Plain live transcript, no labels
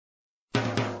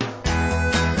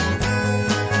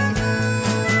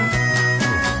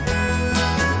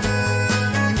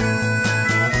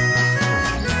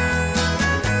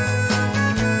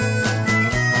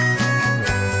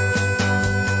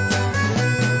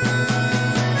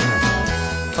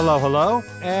Hello, hello,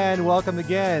 and welcome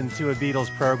again to a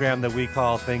Beatles program that we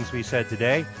call Things We Said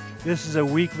Today. This is a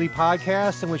weekly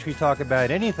podcast in which we talk about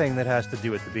anything that has to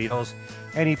do with the Beatles,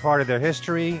 any part of their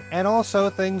history, and also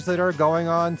things that are going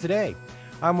on today.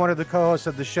 I'm one of the co-hosts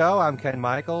of the show. I'm Ken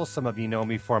Michaels. Some of you know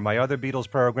me for my other Beatles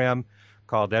program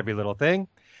called Every Little Thing.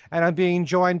 And I'm being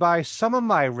joined by some of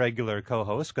my regular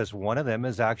co-hosts because one of them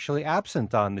is actually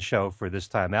absent on the show for this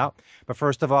time out. But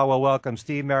first of all, we'll welcome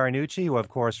Steve Marinucci, who of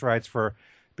course writes for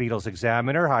Beatles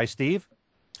Examiner. Hi, Steve.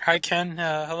 Hi, Ken.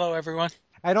 Hello, everyone.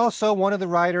 And also one of the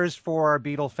writers for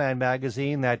Beatle Fan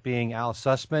Magazine, that being Al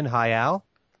Sussman. Hi, Al.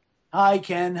 Hi,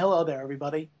 Ken. Hello there,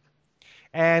 everybody.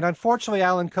 And unfortunately,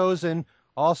 Alan Kozin,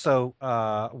 also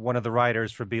one of the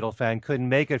writers for Beatle Fan, couldn't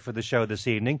make it for the show this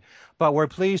evening. But we're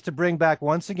pleased to bring back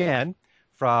once again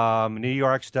from New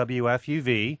York's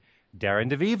WFUV, Darren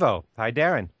DeVivo. Hi,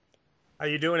 Darren. How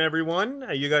you doing, everyone?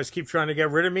 You guys keep trying to get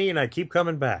rid of me, and I keep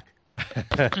coming back.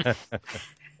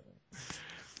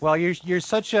 Well, you're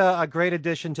such a great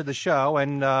addition to the show,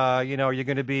 and you're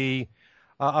going to be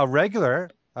a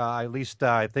regular. At least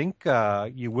I think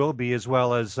you will be, as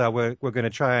well as we're going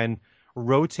to try and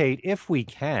rotate, if we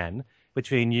can,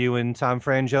 between you and Tom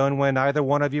Frangione when either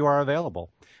one of you are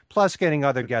available. Plus, getting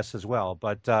other guests as well.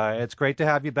 But it's great to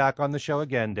have you back on the show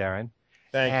again, Darren.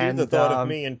 Thank you. The thought of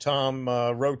me and Tom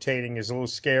rotating is a little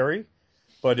scary,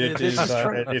 but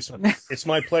it's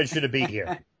my pleasure to be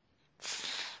here.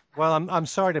 Well, I'm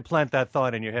sorry to plant that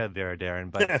thought in your head there, Darren,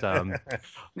 but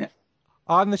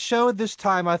on the show this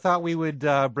time, I thought we would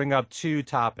bring up two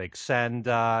topics. And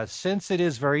since it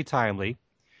is very timely,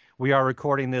 we are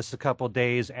recording this a couple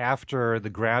days after the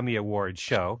Grammy Awards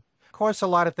show. Of course, a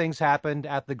lot of things happened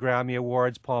at the Grammy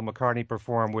Awards. Paul McCartney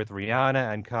performed with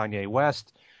Rihanna and Kanye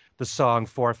West the song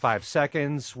 4 or 5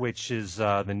 Seconds, which is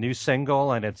the new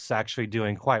single, and it's actually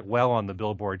doing quite well on the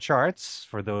Billboard charts.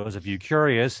 For those of you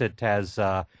curious,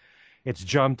 it's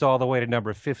jumped all the way to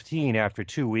number 15 after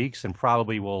 2 weeks, and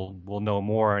probably we'll know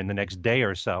more in the next day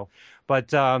or so. But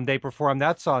they performed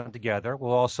that song together.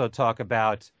 We'll also talk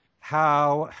about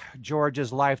how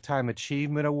George's Lifetime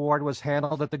Achievement Award was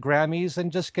handled at the Grammys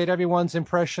and just get everyone's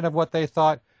impression of what they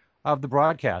thought of the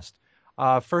broadcast.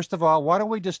 First of all, why don't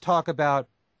we just talk about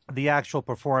the actual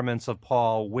performance of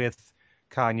Paul with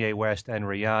Kanye West and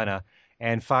Rihanna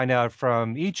and find out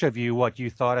from each of you what you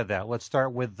thought of that. Let's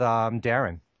start with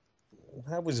Darren.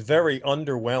 I was very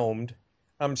underwhelmed.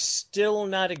 I'm still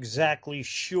not exactly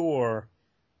sure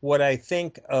what I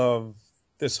think of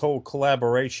this whole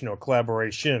collaboration or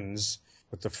collaborations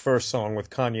with the first song with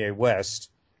Kanye West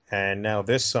and now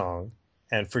this song.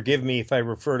 And forgive me if I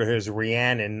refer to her as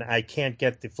Rhiannon. I can't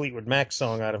get the Fleetwood Mac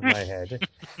song out of my head.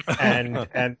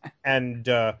 and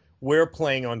we're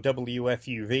playing on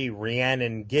WFUV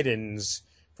Rhiannon Giddens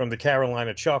from the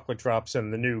Carolina Chocolate Drops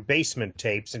and the new Basement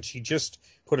tapes, and she just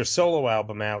put a solo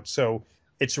album out. So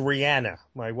it's Rihanna.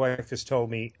 My wife has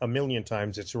told me a million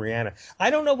times it's Rihanna. I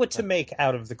don't know what to make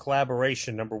out of the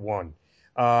collaboration, number one.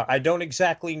 I don't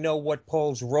exactly know what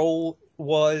Paul's role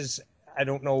was. I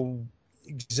don't know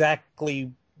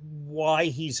exactly why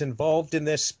he's involved in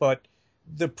this, but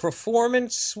the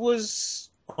performance was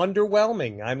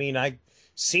underwhelming. I mean,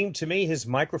 seemed to me his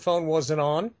microphone wasn't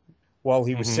on while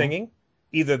he was singing.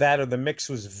 Either that or the mix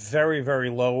was very, very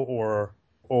low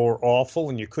or awful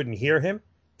and you couldn't hear him.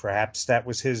 Perhaps that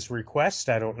was his request.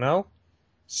 I don't know.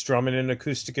 Strumming an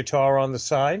acoustic guitar on the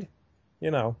side.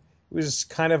 You know, it was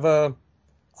kind of an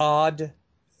odd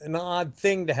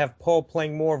thing to have Paul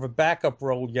playing more of a backup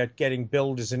role yet getting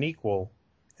billed as an equal.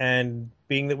 And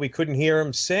being that we couldn't hear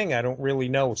him sing, I don't really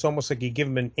know. It's almost like you give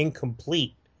him an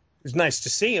incomplete. It was nice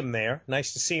to see him there.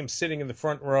 Nice to see him sitting in the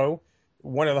front row.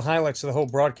 One of the highlights of the whole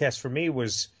broadcast for me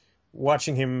was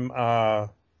watching him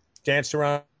dance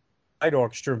around the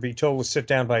orchestra and be told to sit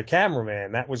down by a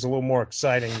cameraman. That was a little more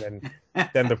exciting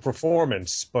than the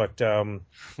performance. But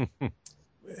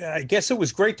I guess it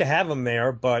was great to have him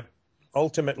there, but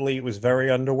ultimately it was very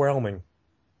underwhelming.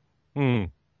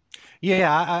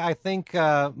 Yeah, I think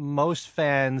most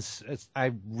fans,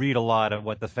 I read a lot of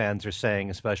what the fans are saying,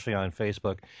 especially on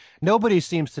Facebook. Nobody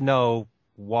seems to know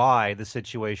why the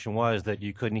situation was that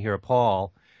you couldn't hear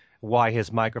Paul, why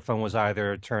his microphone was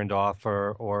either turned off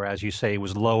or as you say,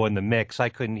 was low in the mix. I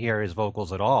couldn't hear his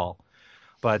vocals at all.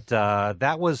 But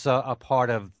that was a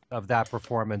part of that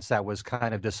performance that was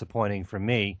kind of disappointing for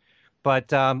me.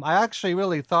 But I actually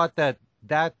really thought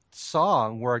that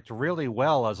song worked really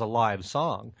well as a live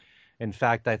song. In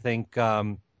fact, I think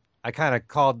I kind of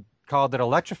called it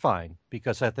electrifying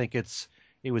because I think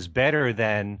it was better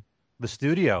than the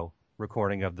studio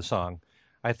recording of the song.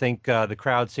 I think the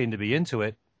crowd seemed to be into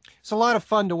it. It's a lot of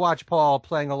fun to watch Paul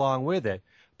playing along with it.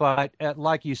 But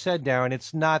like you said, Darren,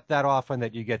 it's not that often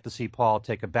that you get to see Paul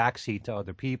take a backseat to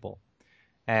other people.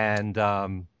 And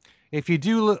if you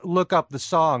do look up the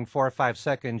song 4 or 5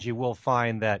 seconds, you will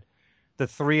find that the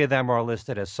three of them are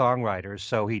listed as songwriters.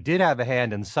 So he did have a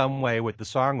hand in some way with the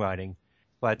songwriting.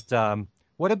 But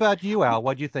what about you, Al?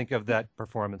 What do you think of that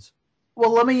performance?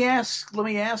 Well, let me ask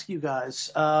you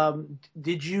guys.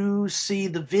 Did you see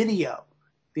the video?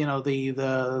 You know,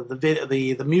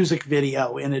 the music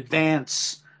video in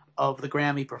advance of the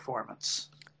Grammy performance.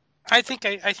 I think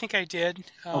I did.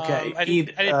 Okay. I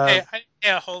didn't pay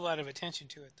a whole lot of attention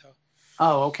to it though.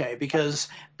 Oh, okay. Because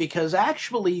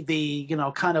actually the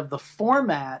kind of the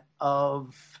format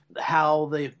of how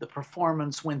the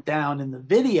performance went down in the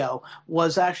video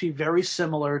was actually very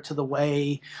similar to the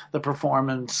way the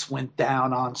performance went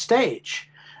down on stage.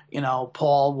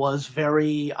 Paul was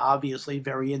very obviously,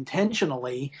 very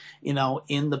intentionally,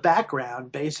 in the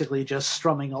background, basically just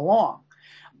strumming along.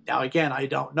 Now, again, I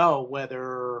don't know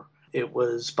whether it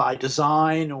was by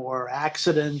design or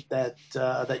accident that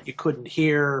you couldn't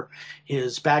hear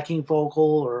his backing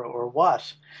vocal or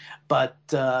what. But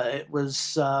it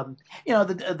was,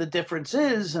 the difference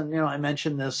is, and I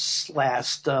mentioned this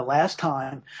last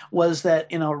time, was that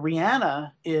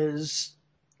Rihanna is,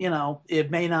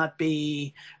 it may not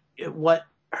be what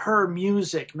her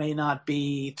music may not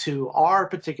be to our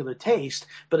particular taste,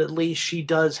 but at least she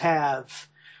does have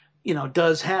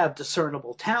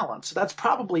discernible talent. So that's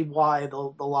probably why the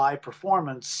live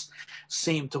performance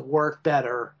seemed to work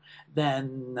better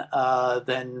than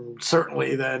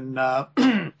certainly than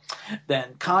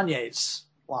than Kanye's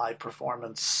live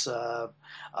performance of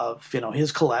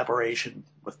his collaboration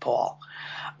with Paul.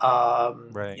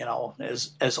 Right.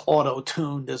 As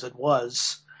auto-tuned as it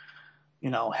was,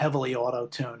 heavily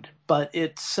auto-tuned. But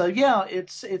it's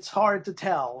it's hard to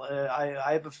tell.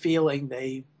 I have a feeling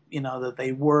that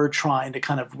they were trying to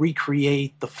kind of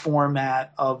recreate the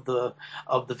format of the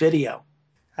video.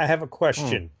 I have a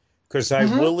question, because I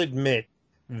will admit,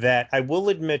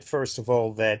 first of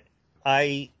all, that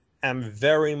I am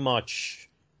very much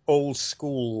old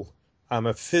school. I'm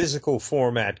a physical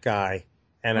format guy,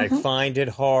 and I find it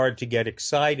hard to get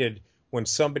excited when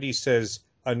somebody says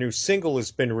a new single has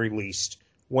been released,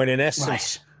 when in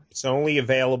essence it's only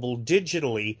available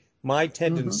digitally. My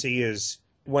tendency is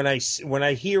when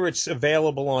I hear it's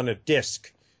available on a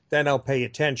disc, then I'll pay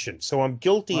attention. So I'm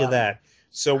guilty of that.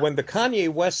 So when the Kanye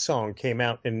West song came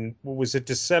out in, was it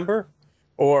December?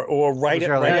 Or right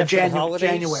after the holidays?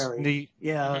 January.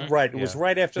 Right. It was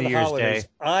right after the holidays.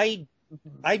 I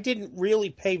didn't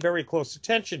really pay very close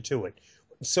attention to it.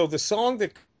 So the song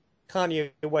that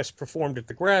Kanye West performed at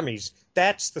the Grammys,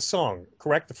 that's the song,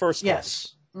 correct? The first one.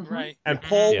 Yes. Right. And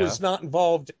Paul was not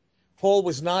involved. Paul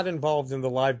was not involved in the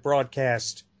live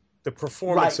broadcast, the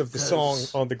performance of the song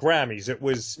on the Grammys. It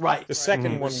was the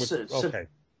second one was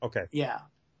okay. Yeah.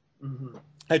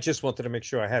 I just wanted to make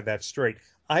sure I had that straight.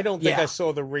 I don't think I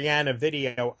saw the Rihanna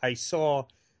video. I saw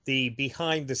the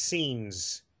behind the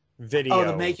scenes video. Oh,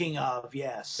 the making of,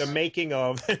 yes. The making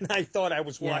of, and I thought I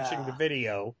was watching the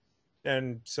video,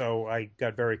 and so I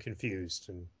got very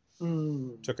confused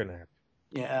and took a nap.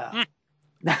 Yeah.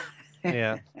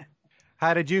 Yeah.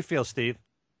 How did you feel, Steve?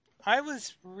 I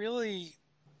was really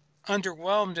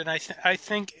underwhelmed, and I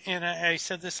think, and I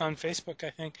said this on Facebook,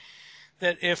 I think,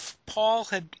 that if Paul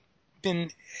had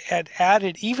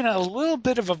added even a little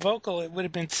bit of a vocal, it would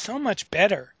have been so much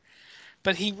better.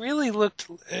 But he really looked.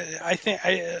 I think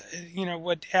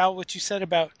what you said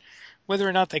about whether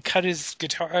or not they cut his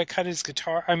guitar.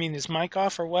 I mean his mic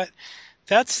off or what.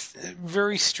 That's a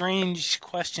very strange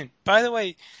question. By the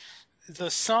way,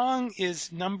 the song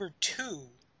is number 2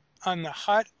 on the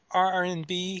Hot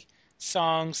R&B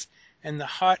songs and the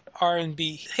Hot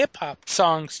R&B hip hop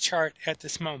songs chart at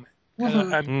this moment.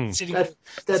 I'm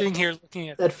sitting here looking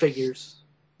at that figures.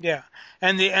 Yeah,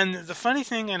 and the funny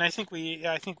thing, and I think we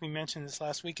mentioned this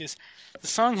last week, is the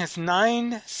song has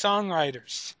 9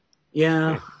 songwriters.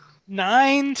 Yeah.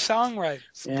 9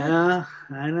 songwriters. Yeah,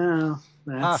 I know.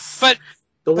 That's but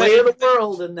the way of the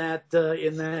world in that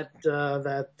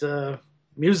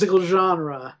musical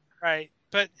genre. Right.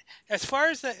 But as far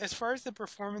as the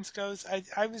performance goes,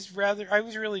 I was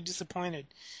really disappointed.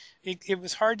 It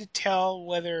was hard to tell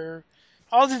whether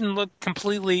Paul didn't look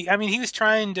completely. I mean, he was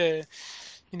trying to,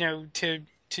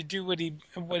 to do what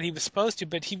he was supposed to,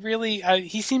 but he really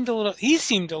he seemed a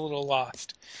little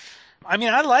lost. I mean,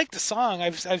 I like the song.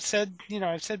 I've said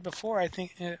before. I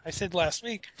think I said last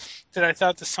week that I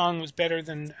thought the song was better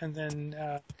than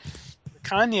the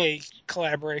Kanye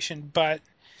collaboration, but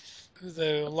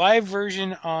the live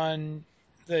version on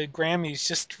the Grammys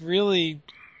just really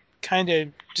kind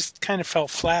of fell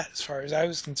flat as far as I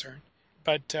was concerned.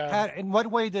 But In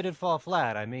what way did it fall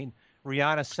flat? I mean,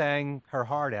 Rihanna sang her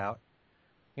heart out.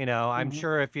 I'm Mhm.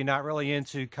 sure if you're not really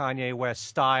into Kanye West's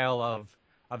style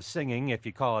of singing, if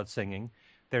you call it singing,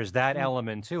 there's that Mhm.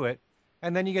 element to it.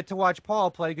 And then you get to watch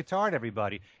Paul play guitar to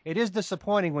everybody. It is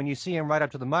disappointing when you see him right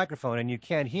up to the microphone and you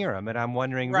can't hear him. And I'm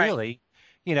wondering, right, really,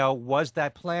 was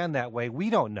that planned that way? We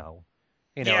don't know.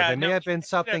 yeah, There may no, have been you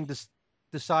could have, something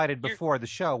decided you're before the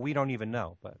show. We don't even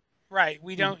know. But right.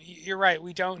 We don't. You're right.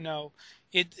 We don't know.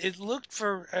 It looked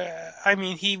for. I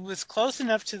mean, he was close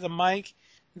enough to the mic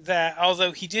that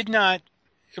although he did not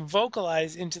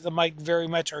vocalize into the mic very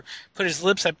much or put his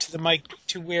lips up to the mic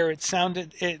to where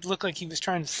it looked like he was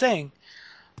trying to sing,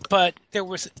 but there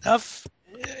was enough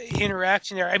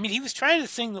interaction there. I mean, he was trying to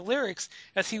sing the lyrics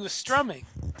as he was strumming,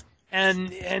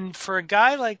 and for a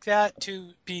guy like that to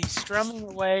be strumming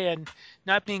away and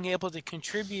not being able to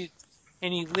contribute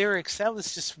any lyrics, that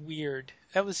was just weird.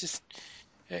 That was just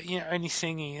any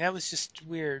singing. That was just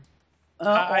weird.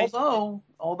 I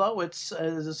Although it's,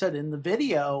 as I said, in the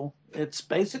video, it's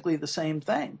basically the same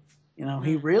thing. He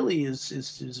mm, really is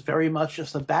very much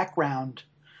just a background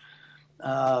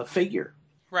figure.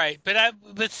 right,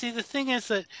 but see the thing is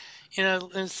that in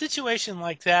a situation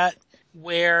like that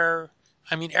where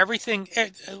I mean everything.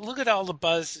 Look at all the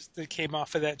buzz that came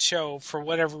off of that show for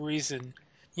whatever reason.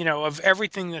 Of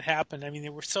everything that happened. I mean,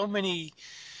 there were so many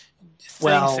things that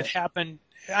Well, happened.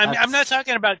 I'm not that's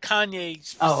talking about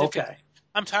Kanye oh, okay, specifically.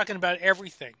 I'm talking about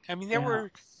everything. I mean, yeah.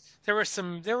 there were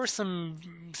some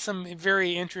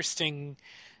very interesting.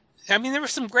 I mean, there were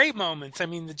some great moments. I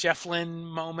mean, the Jeff Lynne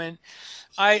moment.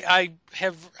 I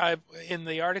in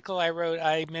the article I wrote,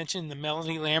 I mentioned the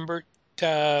Melanie Lambert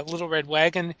Little Red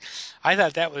Wagon. I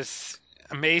thought that was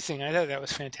amazing. I thought that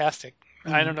was fantastic.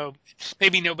 I don't Mhm. know,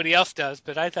 maybe nobody else does,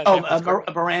 but I thought Oh, that was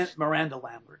great. Miranda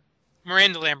Lambert.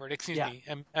 Miranda Lambert, excuse Yeah. me.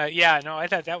 Yeah, no, I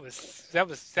thought that was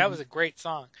Hmm. a great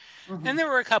song. Hmm. And there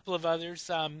were a couple of others,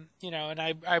 and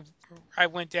I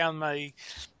went down my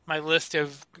list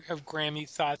of Grammy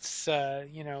thoughts.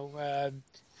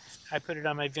 I put it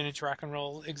on my Vintage Rock and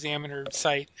Roll Examiner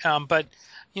site. But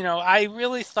I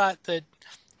really thought that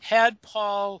had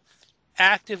Paul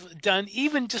done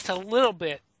even just a little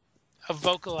bit of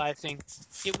vocalizing,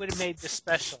 it would have made this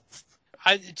special.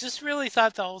 I just really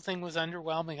thought the whole thing was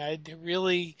underwhelming.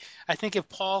 I think if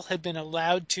Paul had been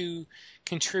allowed to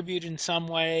contribute in some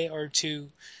way or to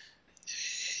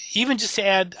even just to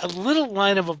add a little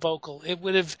line of a vocal, it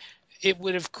would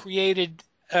have created.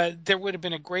 There would have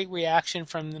been a great reaction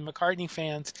from the McCartney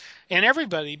fans and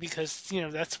everybody because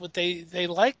that's what they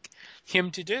like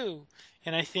him to do.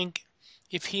 And I think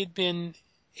if he had been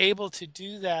able to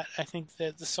do that, I think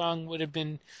that the song would have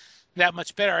been that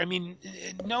much better. I mean,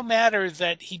 no matter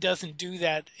that he doesn't do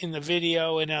that in the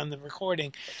video and on the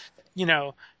recording, you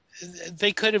know,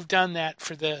 they could have done that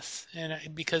for this,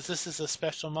 and because this is a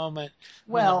special moment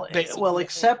when Well, basically the whole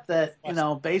except that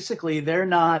was. basically they're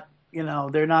not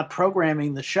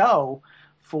programming the show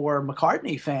for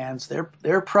McCartney fans. They're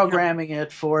No, programming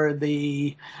it for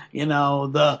the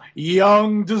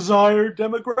young desired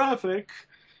demographic.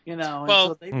 And well,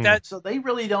 so they hmm. that so they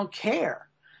really don't care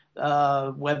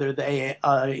whether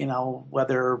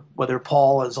whether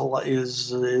Paul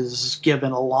is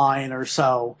given a line or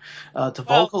so to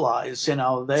well, vocalize.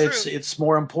 true. It's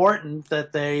more important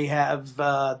that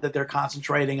that they're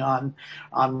concentrating on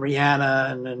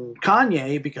Rihanna and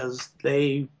Kanye because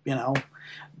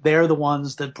they're the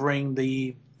ones that bring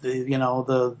the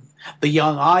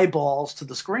young eyeballs to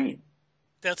the screen.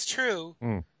 That's true.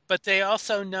 Hmm. But they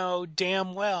also know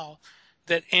damn well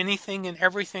that anything and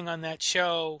everything on that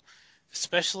show,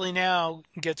 especially now,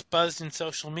 gets buzzed in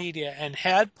social media. And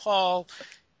had Paul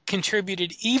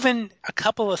contributed even a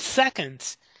couple of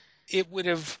seconds, it would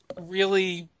have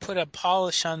really put a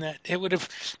polish on that. It would have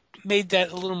made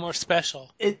that a little more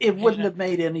special. It wouldn't And have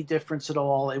made any difference at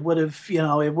all. It would have,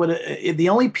 the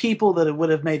only people that it would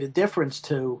have made a difference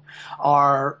to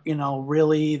are,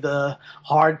 really the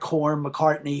hardcore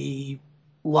McCartney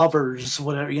lovers,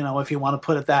 whatever, if you want to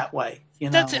put it that way.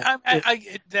 that's it.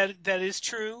 It, That is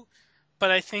true.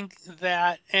 But I think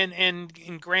that, and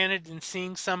granted, in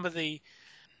seeing some of the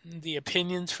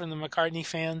opinions from the McCartney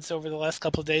fans over the last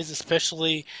couple of days,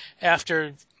 especially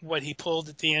after what he pulled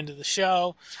at the end of the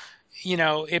show,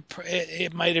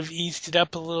 it might have eased it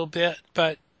up a little bit,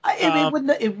 but it um,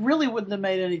 wouldn't. It really wouldn't have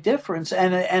made any difference.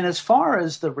 And as far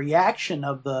as the reaction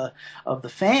of the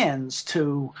fans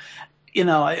to,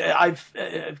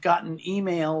 I've gotten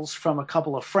emails from a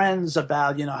couple of friends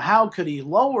about how could he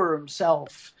lower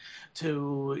himself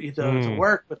to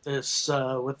work with this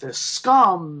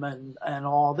scum and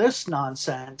all this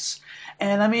nonsense.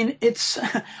 And I mean, it's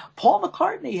Paul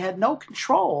McCartney had no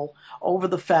control over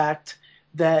the fact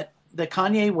that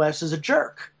Kanye West is a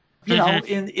jerk. You know,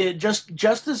 in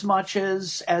just as much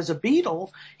as a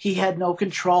Beatle, he had no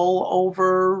control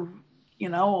over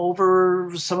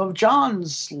some of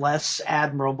John's less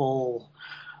admirable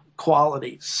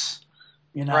qualities.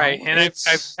 You know, right? And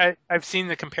I've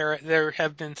seen there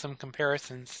have been some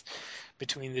comparisons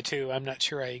between the two. I'm not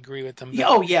sure I agree with them.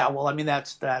 Oh yeah, well, I mean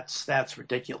that's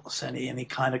ridiculous. Any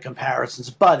kind of comparisons,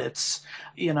 but it's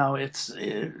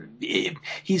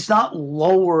he's not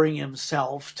lowering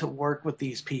himself to work with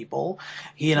these people.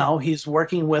 He's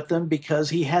working with them because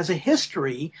he has a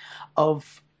history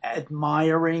of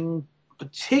admiring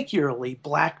particularly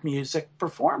black music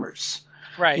performers.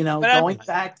 Right. Going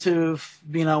back to,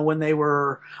 when they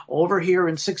were over here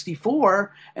in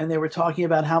 '64 and they were talking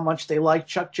about how much they liked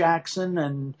Chuck Jackson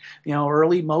and,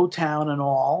 early Motown and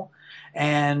all.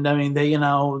 And I mean,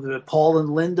 Paul and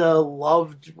Linda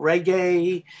loved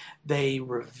reggae. They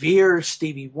revere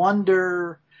Stevie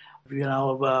Wonder.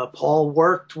 Paul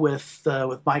worked with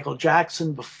Michael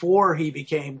Jackson before he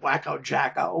became Wacko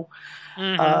Jacko.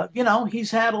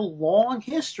 He's had a long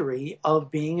history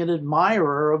of being an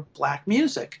admirer of black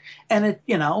music. And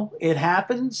it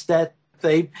happens that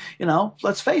they,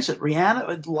 let's face it,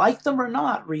 Rihanna, like them or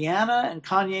not, Rihanna and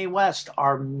Kanye West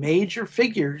are major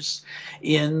figures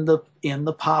in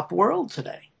the pop world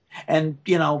today. And,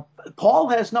 Paul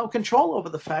has no control over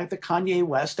the fact that Kanye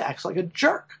West acts like a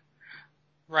jerk.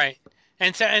 Right.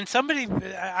 And somebody,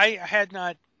 I had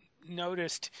not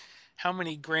noticed how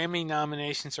many Grammy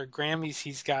nominations or Grammys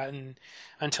he's gotten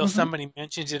until somebody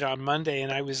mentioned it on Monday,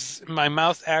 and my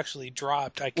mouth actually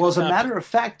dropped. Well, as a matter of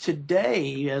fact,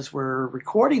 today, as we're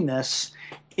recording this,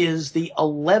 is the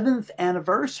 11th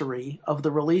anniversary of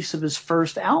the release of his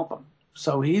first album.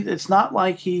 So it's not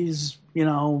like he's,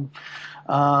 some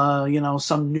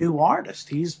new artist.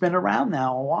 He's been around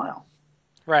now a while.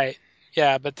 Right.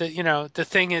 Yeah, but the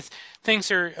thing is,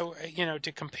 things are,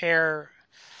 to compare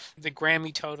the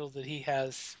Grammy total that he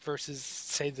has versus,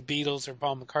 say, the Beatles or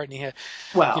Paul McCartney had.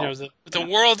 Well, the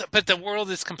world, but the world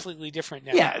is completely different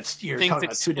now. Yeah, you're things talking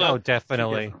explode. about Oh,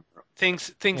 definitely.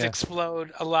 Things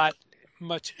explode a lot,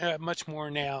 much more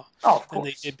now than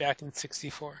they did back in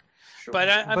 '64. Sure. But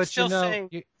I'm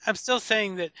still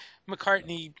saying that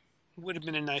McCartney would have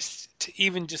been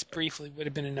even just briefly, would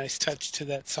have been a nice touch to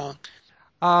that song.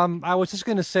 I was just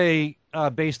going to say,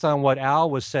 based on what Al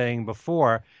was saying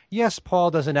before, yes, Paul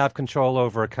doesn't have control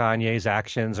over Kanye's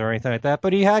actions or anything like that,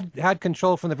 but he had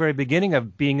control from the very beginning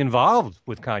of being involved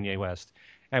with Kanye West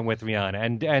and with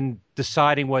Rihanna and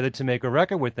deciding whether to make a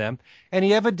record with them. And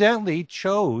he evidently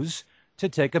chose to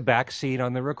take a back seat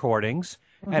on the recordings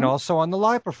and also on the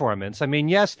live performance. I mean,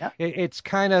 yes, it's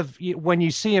kind of, when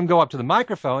you see him go up to the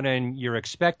microphone and you're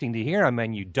expecting to hear him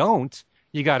and you don't,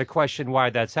 you got to question why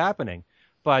that's happening.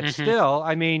 But still,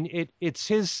 I mean, it's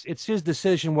his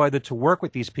decision whether to work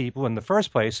with these people in the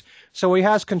first place. So he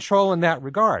has control in that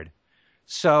regard.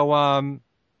 So,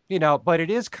 but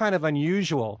it is kind of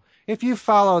unusual. If you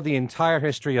follow the entire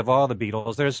history of all the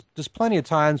Beatles, there's plenty of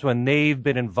times when they've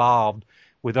been involved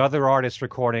with other artists'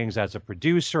 recordings as a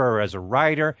producer or as a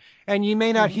writer, and you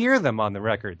may not hear them on the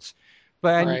records.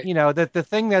 But, the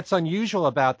thing that's unusual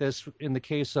about this in the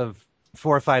case of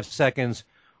 4 or 5 Seconds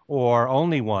or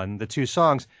Only One, the two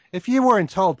songs, if you weren't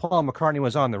told Paul McCartney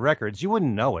was on the records, you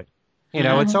wouldn't know it.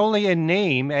 It's only in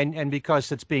name and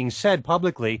because it's being said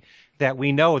publicly that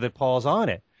we know that Paul's on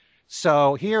it.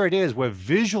 So here it is. We're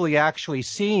visually actually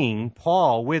seeing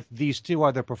Paul with these two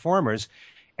other performers,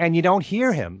 and you don't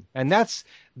hear him. And that's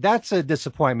a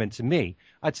disappointment to me.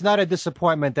 It's not a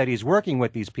disappointment that he's working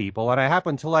with these people, and I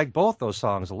happen to like both those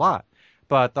songs a lot.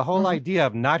 But the whole idea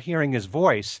of not hearing his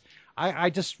voice,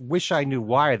 I just wish I knew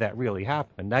why that really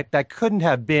happened. That couldn't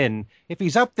have been, if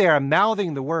he's up there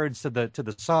mouthing the words to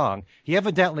the song, he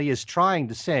evidently is trying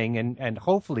to sing and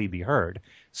hopefully be heard.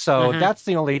 So that's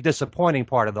the only disappointing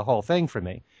part of the whole thing for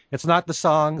me. It's not the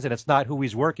songs and it's not who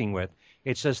he's working with.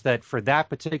 It's just that for that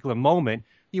particular moment,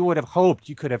 you would have hoped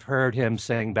you could have heard him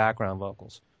sing background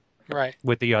vocals. Right.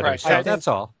 With the others. Right. So that's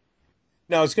all.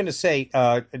 Now, I was going to say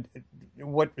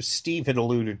what Steve had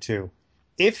alluded to.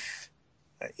 If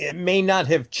it may not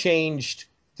have changed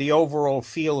the overall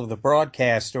feel of the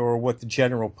broadcast or what the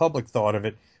general public thought of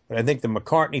it, but I think the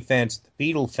McCartney fans,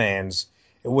 the Beatle fans,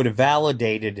 it would have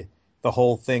validated the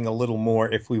whole thing a little more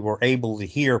if we were able to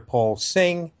hear Paul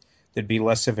sing. There'd be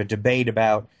less of a debate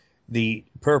about the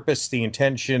purpose, the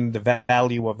intention, the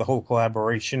value of the whole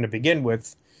collaboration to begin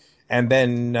with. And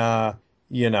then,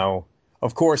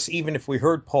 Of course, even if we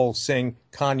heard Paul sing,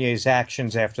 Kanye's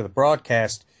actions after the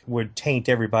broadcast would taint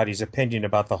everybody's opinion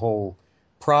about the whole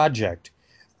project.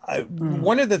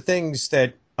 One of the things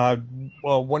that,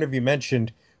 one of you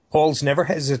mentioned, Paul's never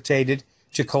hesitated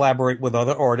to collaborate with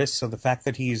other artists. So the fact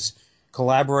that he's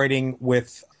collaborating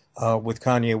with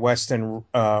Kanye West and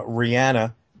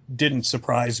Rihanna didn't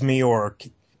surprise me, or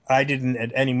I didn't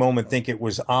at any moment think it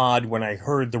was odd when I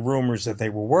heard the rumors that they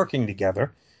were working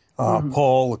together.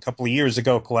 Paul, a couple of years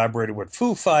ago, collaborated with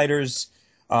Foo Fighters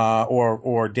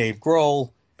or Dave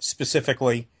Grohl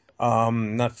specifically.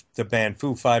 Not the band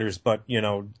Foo Fighters, but,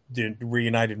 the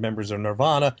reunited members of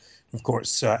Nirvana. Of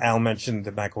course, Al mentioned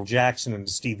the Michael Jackson and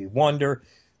the Stevie Wonder,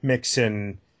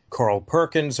 mixing Carl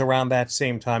Perkins around that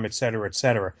same time, et cetera, et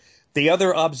cetera. The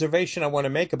other observation I want to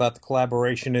make about the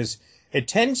collaboration is it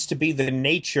tends to be the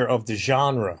nature of the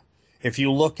genre. If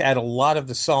you look at a lot of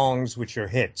the songs which are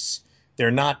hits, they're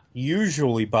not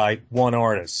usually by one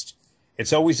artist.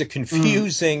 It's always a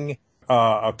confusing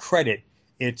a credit.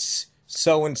 It's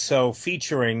so-and-so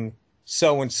featuring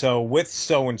so-and-so with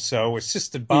so-and-so,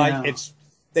 assisted by...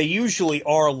 They usually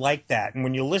are like that. And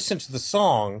when you listen to the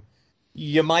song,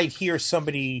 you might hear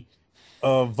somebody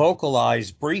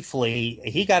vocalize briefly.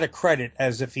 He got a credit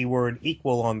as if he were an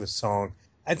equal on the song.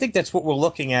 I think that's what we're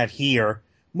looking at here.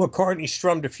 McCartney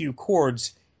strummed a few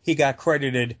chords. He got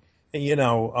credited, he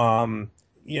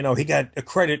got a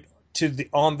credit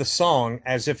on the song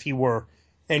as if he were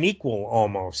an equal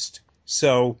almost.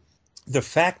 So the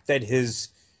fact that his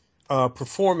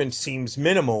performance seems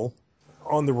minimal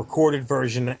on the recorded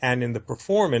version and in the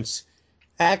performance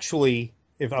actually,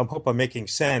 if I hope I'm making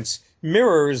sense,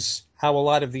 mirrors how a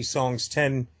lot of these songs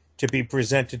tend to be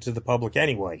presented to the public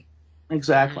anyway.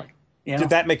 Exactly. Did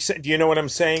that make sense? Do you know what I'm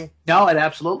saying? No, it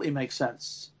absolutely makes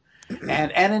sense.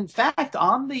 And in fact,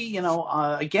 on the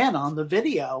again on the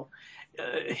video,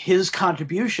 his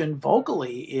contribution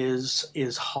vocally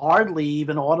is hardly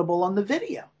even audible on the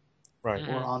video, right?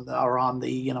 Or on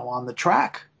the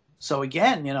track. So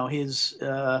again, his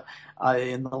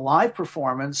in the live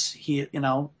performance, he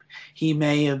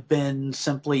may have been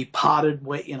simply potted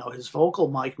way, his vocal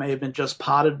mic may have been just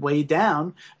potted way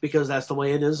down because that's the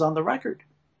way it is on the record.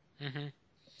 Mm-hmm.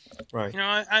 Right.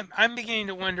 I'm beginning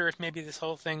to wonder if maybe this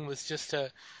whole thing was just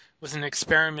was an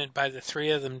experiment by the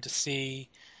three of them to see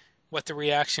what the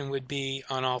reaction would be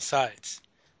on all sides.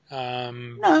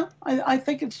 No, I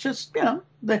think it's just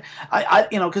because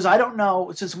I don't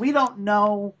know, since we don't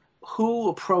know who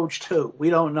approached who.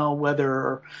 We don't know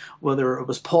whether it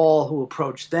was Paul who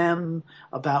approached them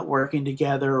about working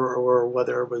together, or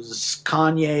whether it was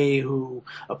Kanye who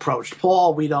approached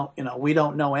Paul. We don't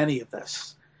know any of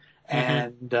this.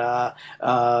 And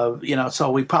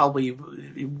so we probably,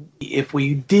 if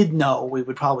we did know, we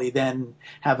would probably then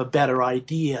have a better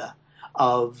idea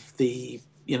of the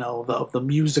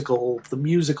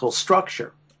musical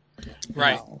structure,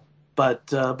 right? But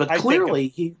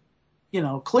clearly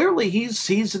clearly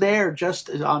he's there just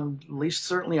on, at least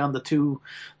certainly on the two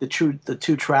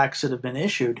tracks that have been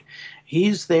issued.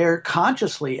 He's there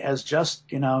consciously as just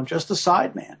a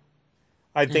sideman.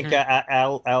 I think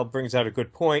Al brings out a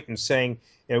good point in saying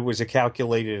it was a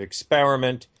calculated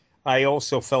experiment. I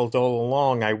also felt all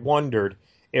along, I wondered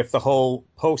if the whole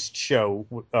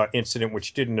post-show incident,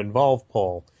 which didn't involve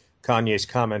Paul, Kanye's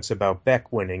comments about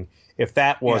Beck winning, if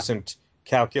that wasn't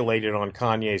calculated on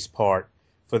Kanye's part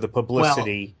for the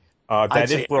publicity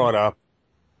that it brought up.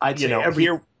 I'd say every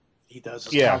he does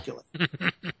is calculate.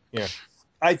 Yeah.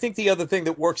 I think the other thing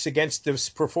that works against this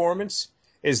performance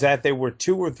is that there were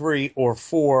 2 or 3 or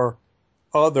 4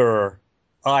 other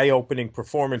eye-opening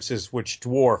performances which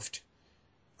dwarfed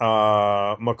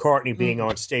McCartney being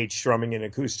on stage strumming an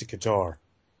acoustic guitar.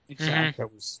 Exactly.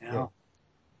 That was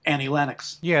Annie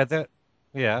Lennox. Yeah,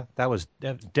 that was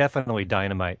definitely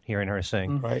dynamite hearing her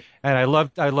sing. Right. And I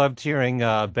loved hearing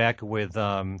Beck with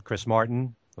Chris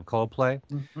Martin of Coldplay.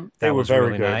 Mm-hmm. That was very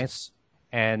really good. nice.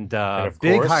 And of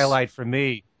big course, highlight for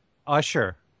me,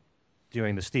 Usher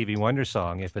doing the Stevie Wonder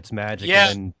song, If It's Magic, Yeah.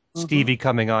 and then Stevie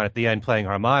coming on at the end playing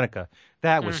harmonica.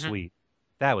 That was sweet.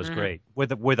 That was great.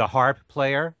 With a harp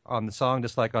player on the song,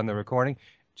 just like on the recording.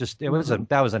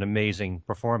 That was an amazing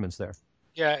performance there.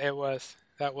 Yeah, it was.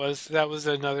 That was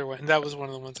another one. That was one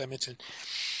of the ones I mentioned.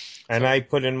 And I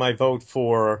put in my vote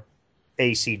for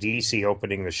AC/DC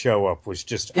opening the show up. Was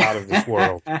just out of this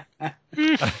world.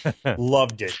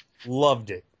 Loved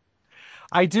it.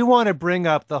 I do want to bring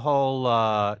up the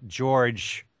whole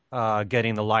George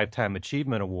getting the Lifetime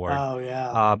Achievement Award. Oh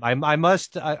yeah. I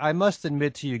must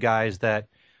admit to you guys that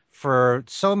for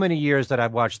so many years that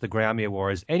I've watched the Grammy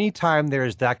Awards, anytime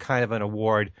there's that kind of an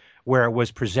award where it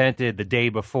was presented the day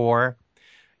before,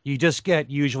 you just get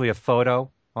usually a photo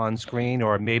on screen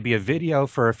or maybe a video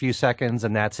for a few seconds,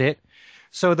 and that's it.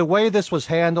 So the way this was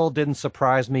handled didn't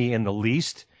surprise me in the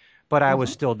least, but I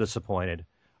was still disappointed.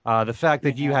 The fact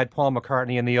that you Yeah. had Paul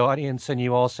McCartney in the audience and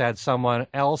you also had someone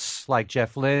else like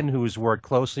Jeff Lynne, who's worked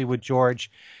closely with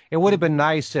George, it would have been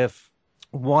nice if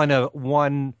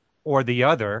one or the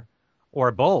other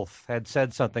or both had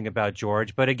said something about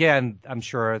George. But again, I'm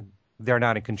sure they're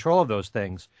not in control of those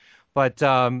things. But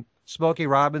Smokey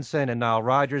Robinson and Nile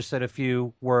Rodgers said a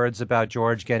few words about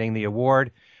George getting the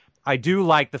award. I do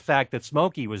like the fact that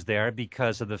Smokey was there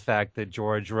because of the fact that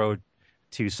George wrote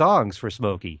two songs for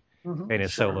Smokey in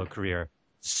his Sure. solo career.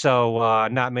 So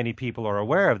not many people are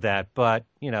aware of that, but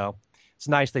it's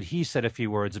nice that he said a few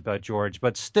words about George.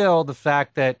 But still, the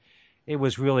fact that it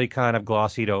was really kind of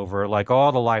glossied over, like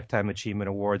all the Lifetime Achievement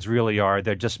Awards really are.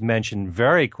 They're just mentioned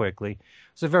very quickly.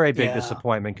 It's a very big Yeah.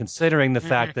 disappointment, considering the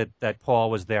fact that Paul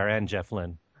was there and Jeff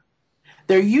Lynne.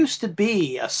 There used to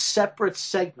be a separate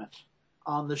segment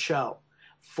on the show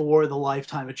for the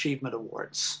Lifetime Achievement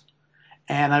Awards.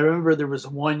 And I remember there was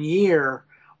one year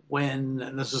when,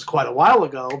 and this is quite a while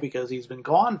ago because he's been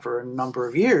gone for a number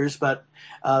of years, but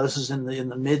this is in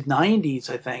the mid '90s,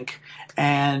 I think,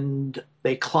 and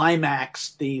they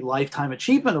climaxed the Lifetime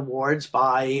Achievement Awards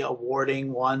by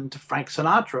awarding one to Frank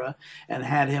Sinatra and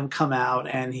had him come out,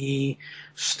 and he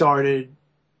started,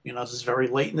 this is very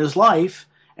late in his life,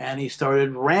 and he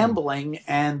started rambling,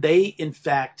 and they in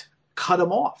fact cut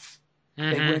him off.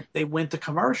 They went to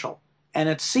commercial. And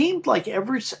it seemed like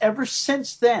ever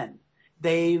since then,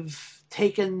 they've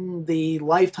taken the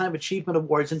Lifetime Achievement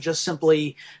Awards and just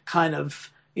simply kind of,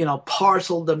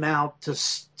 parceled them out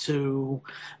to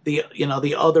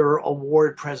the other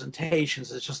award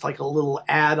presentations. It's just like a little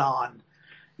add-on,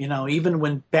 even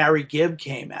when Barry Gibb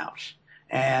came out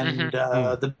and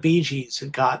the Bee Gees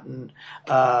had gotten,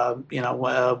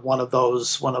 one of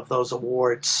those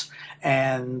awards.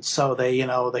 And so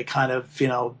they kind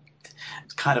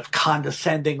of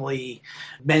condescendingly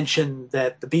mentioned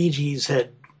that the Bee Gees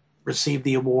had received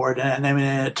the award, and I mean,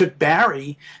 it took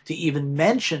Barry to even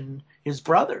mention his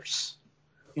brothers.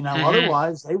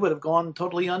 Otherwise they would have gone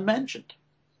totally unmentioned.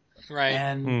 Right.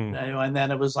 And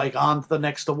then it was like on to the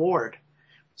next award.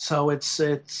 So it's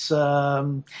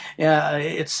sad,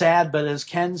 but as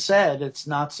Ken said, it's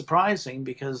not surprising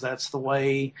because that's the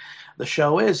way the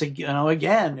show is.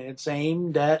 Again, it's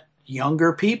aimed at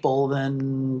younger people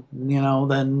than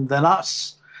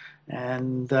us,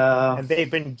 and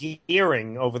they've been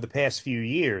gearing over the past few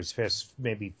years, past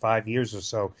maybe 5 years or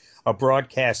so, a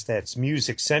broadcast that's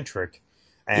music centric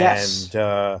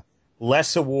and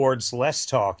less awards, less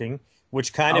talking,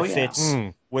 which kind of fits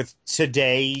with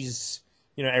today's.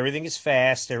 Everything is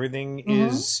fast. Everything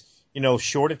is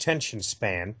short attention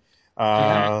span.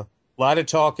 A lot of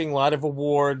talking, a lot of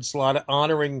awards, a lot of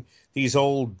honoring these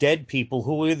old dead people.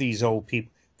 Who are these old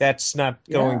people? That's not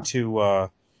going to,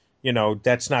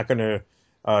 that's not going to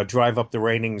drive up the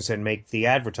ratings and make the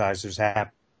advertisers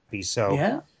happy.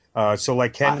 So, so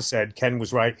like Ken said, Ken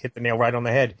was right, hit the nail right on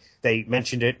the head. They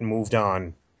mentioned it and moved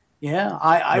on. Yeah,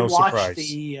 I watched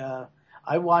surprise.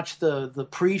 I watched the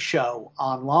pre-show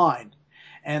online.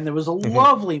 And there was a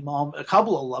lovely moment, a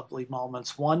couple of lovely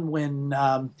moments. One when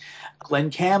Glenn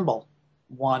Campbell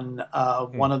won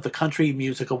one of the country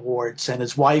music awards, and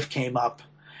his wife came up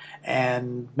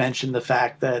and mentioned the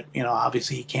fact that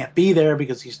obviously he can't be there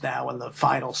because he's now in the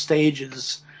final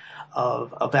stages of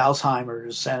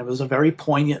Alzheimer's, and it was a very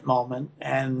poignant moment.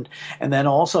 And then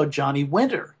also Johnny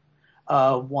Winter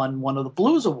won one of the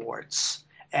blues awards,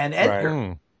 and Edgar.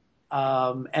 Right.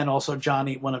 And also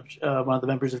Johnny, one of the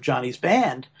members of Johnny's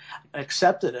band,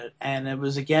 accepted it, and it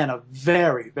was again a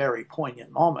very, very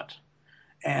poignant moment.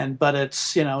 But it's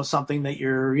something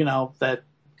that that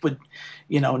would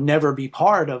never be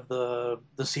part of the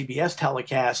CBS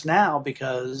telecast now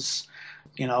because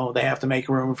they have to make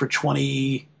room for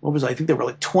 20. I think there were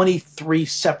like 23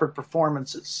 separate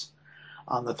performances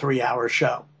on the 3-hour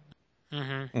show.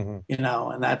 And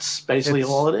that's basically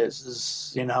all it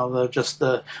is just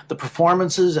the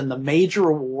performances and the major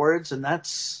awards, and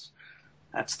that's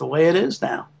the way it is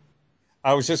now.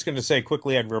 I was just going to say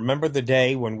quickly, I'd remember the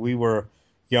day when we were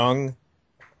young.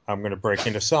 I'm going to break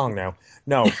into song now.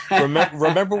 No,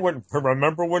 remember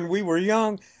when we were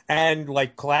young and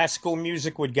like classical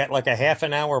music would get like a half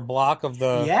an hour block of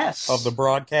the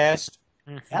broadcast.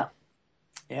 Yeah.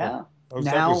 That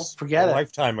Now was forget a it.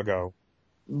 lifetime ago.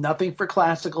 Nothing for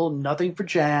classical, nothing for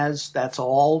jazz. That's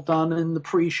all done in the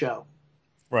pre-show.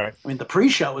 Right. I mean, the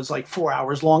pre-show is like 4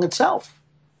 hours long itself.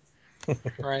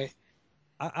 Right.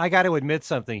 I got to admit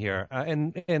something here.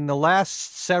 In the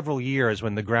last several years,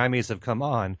 when the Grammys have come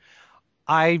on,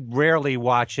 I rarely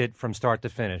watch it from start to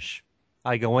finish.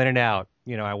 I go in and out.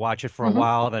 I watch it for a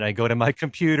while, then I go to my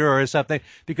computer or something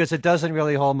because it doesn't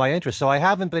really hold my interest. So I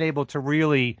haven't been able to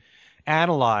really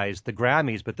analyze the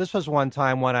Grammys, but this was one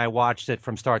time when I watched it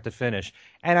from start to finish.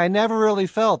 And I never really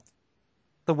felt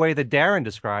the way that Darren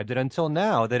described it until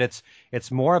now, that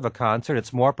it's more of a concert,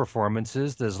 it's more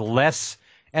performances, there's less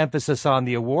emphasis on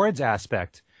the awards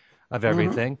aspect of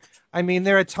everything. I mean,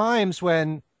 there are times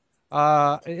when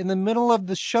in the middle of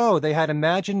the show they had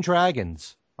Imagine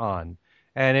Dragons on,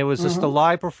 and it was just a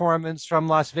live performance from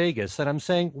Las Vegas, and I'm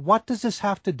saying, what does this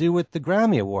have to do with the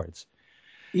Grammy Awards?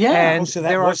 Yeah. And so that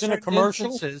there wasn't are a commercial?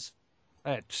 instances,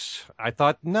 I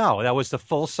thought, no, that was the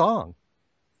full song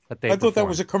that they I thought that performed.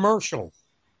 was a commercial.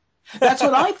 That's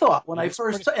what I thought when I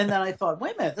first, and then I thought,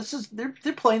 wait a minute,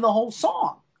 they're playing the whole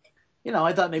song.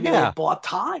 I thought maybe they bought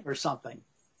time or something.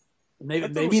 Maybe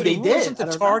they did. Wasn't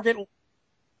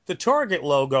the Target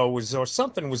logo or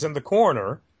something was in the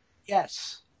corner.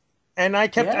 Yes. And I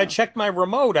checked my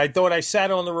remote. I thought I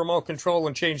sat on the remote control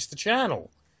and changed the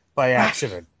channel by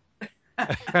accident.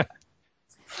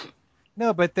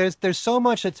 No, but there's so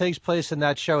much that takes place in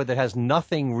that show that has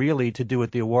nothing really to do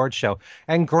with the award show.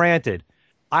 And granted,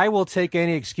 I will take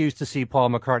any excuse to see Paul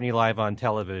McCartney live on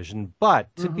television,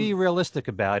 but to be realistic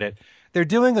about it, they're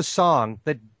doing a song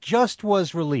that just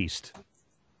was released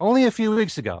only a few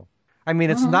weeks ago. I mean,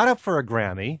 it's not up for a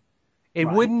Grammy. It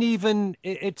wouldn't even,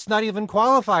 it's not even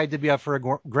qualified to be up for a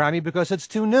Grammy because it's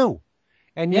too new.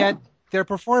 And yet they're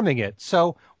performing it.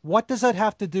 So what does that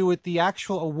have to do with the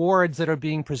actual awards that are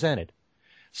being presented?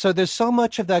 So there's so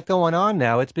much of that going on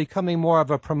now. It's becoming more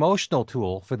of a promotional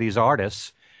tool for these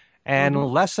artists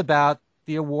and less about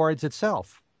the awards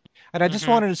itself. And I just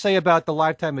wanted to say about the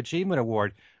Lifetime Achievement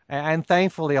Award, and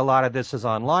thankfully a lot of this is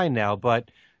online now, but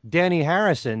Danny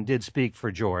Harrison did speak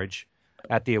for George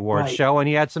at the awards show, and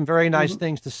he had some very nice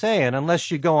things to say. And unless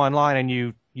you go online and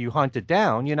you hunt it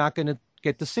down, you're not going to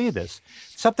get to see this.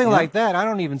 Something like that, I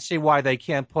don't even see why they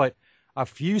can't put a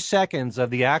few seconds of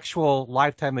the actual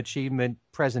Lifetime Achievement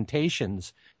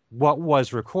presentations, what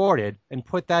was recorded, and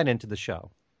put that into the show.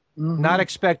 Not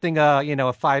expecting a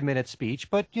 5-minute speech,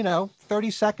 but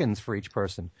 30 seconds for each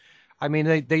person. I mean,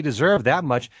 they deserve that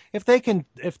much. If they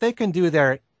can do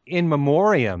their in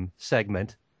memoriam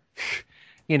segment,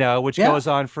 which goes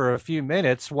on for a few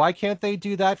minutes, why can't they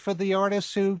do that for the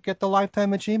artists who get the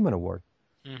Lifetime Achievement Award?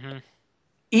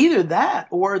 Either that,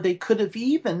 or they could have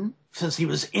even, since he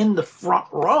was in the front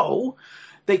row,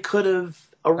 they could have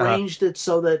arranged it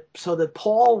so that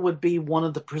Paul would be one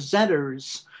of the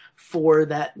presenters for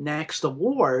that next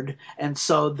award, and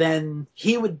so then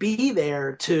he would be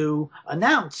there to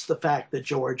announce the fact that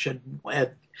George had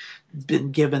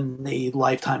been given the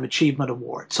Lifetime Achievement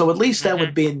Award. So at least that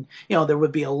would be, there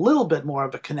would be a little bit more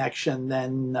of a connection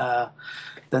than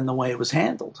the way it was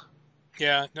handled.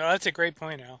 Yeah, no, that's a great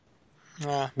point, Al.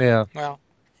 Yeah. Well,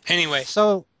 anyway.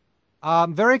 So,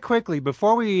 very quickly,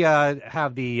 before we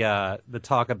have the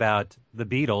talk about the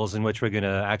Beatles, in which we're going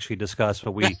to actually discuss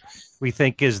what we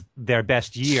think is their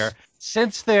best year,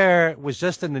 since there was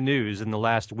just in the news in the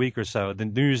last week or so, the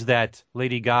news that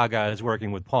Lady Gaga is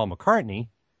working with Paul McCartney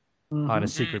on a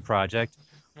secret project,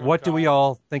 what do we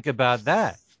all think about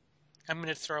that? I'm going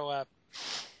to throw up.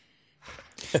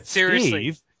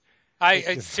 Seriously. Steve?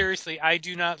 I seriously, I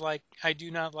do not like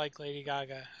Lady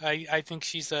Gaga. I think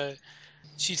she's a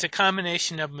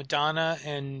combination of Madonna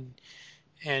and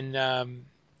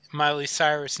Miley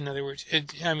Cyrus. In other words,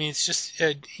 it's just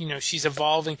she's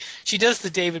evolving. She does the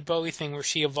David Bowie thing where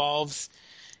she evolves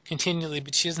continually,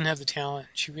 but she doesn't have the talent.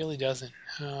 She really doesn't.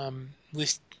 At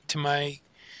least to my,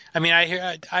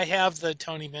 I have the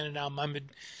Tony Bennett album.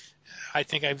 I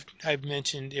think I've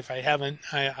mentioned. If I haven't,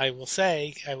 I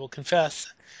will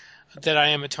confess that I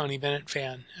am a Tony Bennett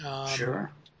fan.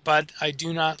 Sure. But I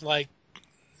do not like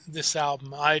this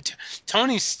album.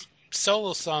 Tony's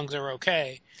solo songs are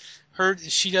okay.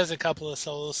 She does a couple of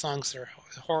solo songs that are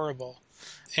horrible.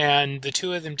 And the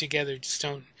two of them together just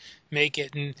don't make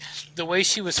it. And the way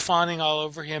she was fawning all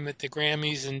over him at the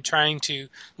Grammys and trying to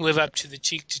live up to the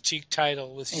Cheek to Cheek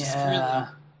title was just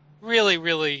really,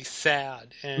 really sad.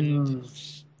 And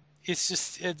it's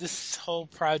just this whole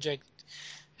project,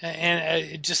 and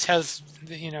it just has,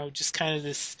 just kind of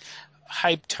this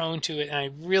hype tone to it. And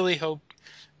I really hope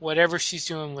whatever she's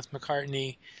doing with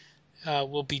McCartney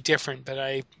will be different, but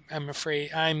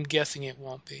I'm guessing it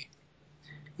won't be.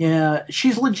 Yeah,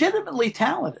 she's legitimately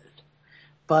talented,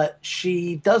 but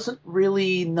she doesn't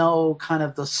really know kind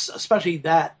of especially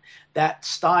that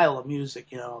style of music,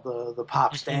 the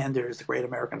pop standards, the Great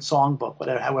American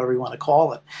Songbook, however you want to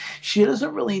call it. She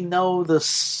doesn't really know the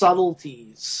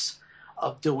subtleties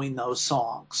of doing those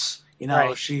songs. You know,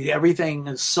 Right. everything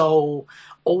is so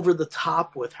over the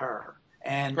top with her.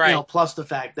 And, you know, Right. plus the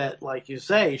fact that, like you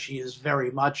say, she is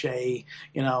very much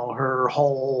her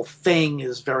whole thing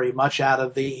is very much out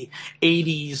of the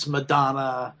 80s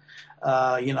Madonna,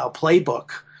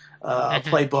 playbook, a Hmm.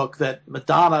 playbook that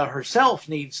Madonna herself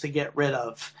needs to get rid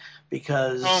of Oh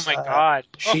because my God.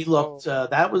 she Oh, looked,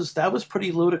 that was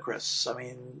pretty ludicrous. I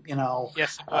mean,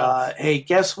 yes, it was. hey,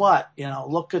 guess what? You know,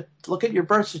 look at your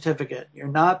birth certificate. You're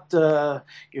not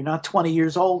 20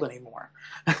 years old anymore.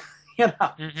 You know,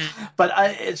 Hmm. but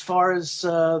as far as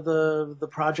the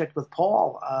project with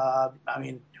Paul, I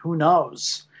mean, who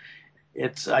knows?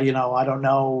 It's I don't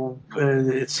know.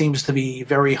 It seems to be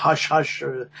very hush hush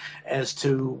as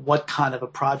to what kind of a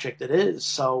project it is.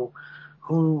 So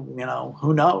who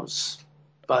knows?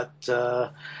 But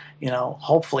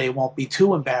hopefully it won't be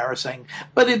too embarrassing.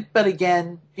 But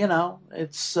again,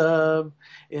 it's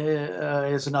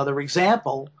is another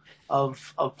example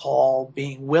of Paul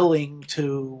being willing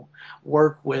to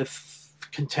work with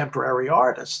contemporary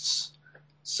artists.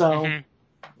 So Hmm.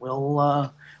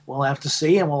 we'll have to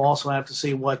see, and we'll also have to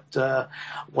see what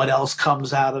else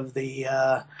comes out of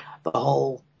the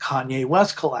whole Kanye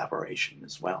West collaboration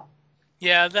as well.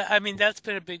 Yeah, I mean, that's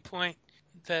been a big point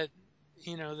that,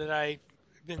 that I've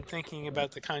been thinking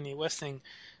about the Kanye West thing.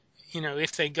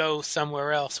 If they go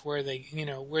somewhere else, where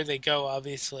they go,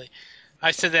 obviously. I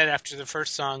said that after the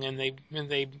first song, and they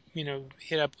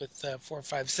hit up with 4 or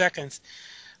 5 seconds.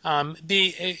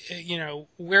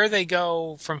 Where they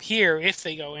go from here, if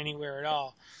they go anywhere at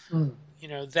all, Mm.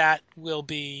 that will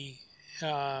be,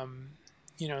 that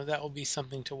will be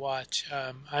something to watch.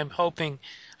 I'm hoping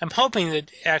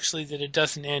that actually that it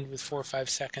doesn't end with 4 or 5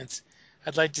 seconds.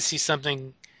 I'd like to see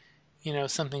something,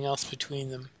 something else between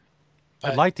them. I'd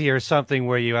But like to hear something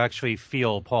where you actually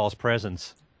feel Paul's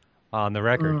presence on the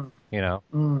record, Mm. you know?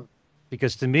 Mm.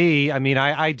 Because to me, I mean,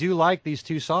 I do like these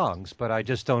two songs, but I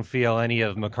just don't feel any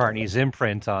of McCartney's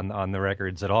imprint on the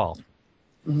records at all.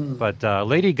 Mm. But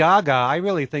Lady Gaga, I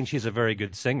really think she's a very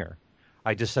good singer.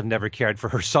 I just have never cared for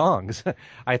her songs.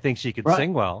 I think she could Right.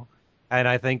 sing well. And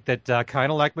I think that kind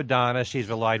of like Madonna, she's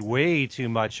relied way too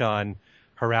much on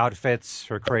her outfits,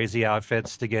 her crazy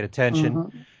outfits to get attention.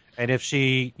 Mm-hmm. And if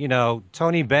she,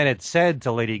 Tony Bennett said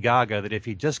to Lady Gaga that if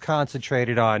you just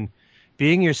concentrated on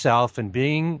being yourself and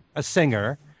being a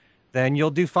singer, then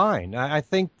you'll do fine. I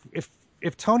think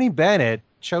if Tony Bennett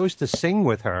chose to sing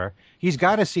with her, he's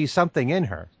got to see something in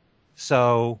her.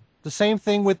 So the same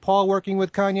thing with Paul working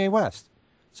with Kanye West.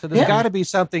 So there's Yeah. got to be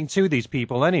something to these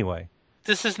people anyway.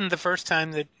 this isn't the first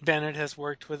time that Bennett has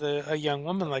worked with a young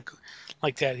woman like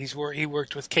that. He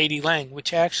worked with Katie Lang, which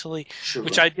Sure.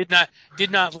 I did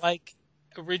not like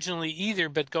originally either.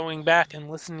 But going back and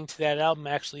listening to that album,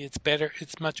 actually, it's better.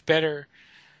 It's much better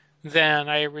than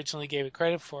I originally gave it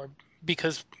credit for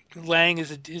because Lang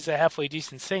is a halfway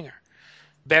decent singer,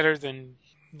 better than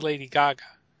Lady Gaga.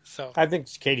 So I think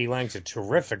Katie Lang's a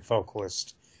terrific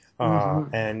vocalist,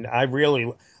 Mm-hmm. and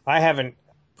I haven't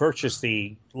purchased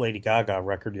the Lady Gaga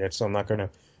record yet, so I'm not going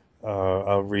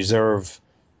to reserve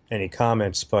any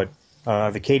comments. But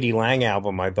the Katie Lang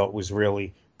album I thought was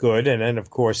really good, and then of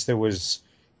course there was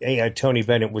Tony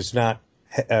Bennett was not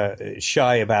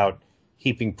shy about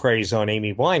heaping praise on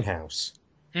Amy Winehouse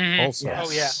also. oh yeah,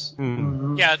 Yes. Hmm.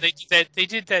 Mm-hmm. yeah. They did that. They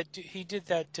did that. He did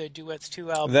that Duets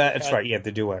 2 album that That's had right. Yeah,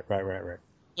 the duet. Right.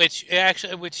 which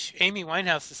Amy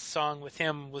Winehouse's song with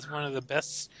him was one of the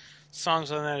best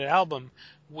songs on that album,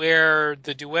 where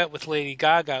the duet with Lady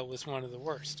Gaga was one of the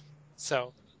worst.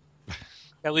 So,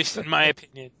 at least in my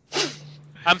opinion.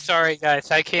 I'm sorry, guys.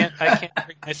 I can't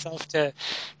bring myself to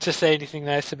say anything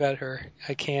nice about her.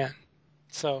 I can't.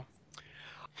 So,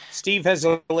 Steve has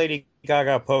a Lady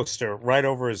Gaga poster right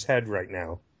over his head right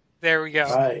now. there we go.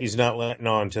 Right. He's not letting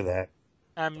on to that.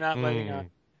 I'm not letting on. Hmm.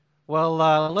 Well,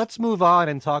 let's move on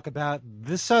and talk about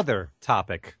this other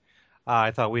topic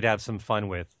I thought we'd have some fun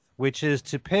with, which is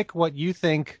to pick what you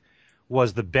think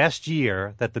was the best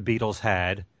year that the Beatles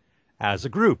had as a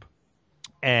group.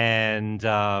 And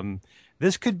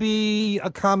this could be a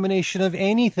combination of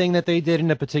anything that they did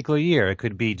in a particular year. It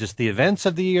could be just the events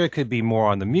of the year. It could be more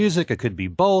on the music. It could be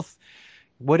both.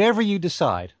 Whatever you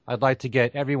decide, I'd like to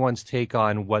get everyone's take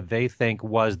on what they think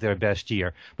was their best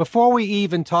year. Before we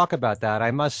even talk about that, I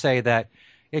must say that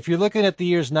if you're looking at the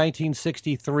years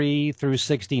 1963 through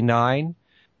 69,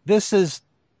 this is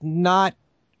not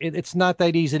it's not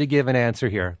that easy to give an answer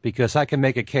here because I can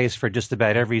make a case for just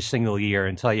about every single year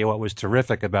and tell you what was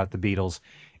terrific about the Beatles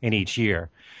in each year.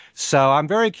 So I'm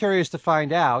very curious to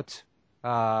find out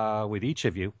with each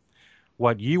of you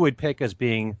what you would pick as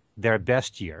being their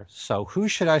best year. So who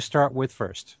should I start with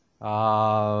first?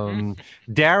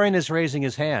 Darren is raising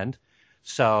his hand.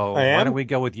 So I why don't am. we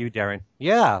go with you, Darren?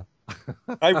 Yeah.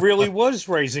 I really was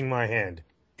raising my hand.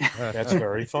 That's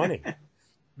very funny.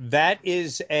 That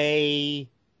is a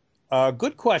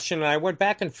good question, and I went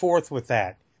back and forth with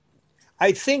that.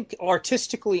 I think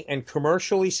artistically and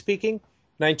commercially speaking,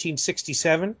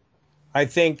 1967. I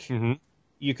think Hmm.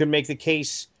 you can make the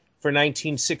case for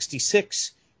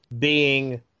 1966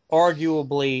 being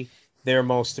arguably their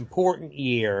most important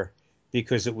year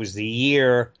because it was the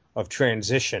year of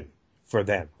transition for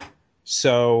them.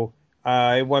 So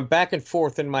I went back and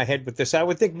forth in my head with this. I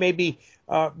would think maybe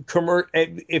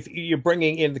if you're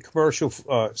bringing in the commercial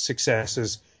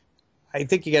successes, I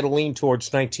think you got to lean towards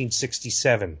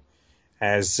 1967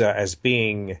 as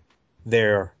being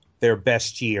their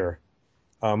best year,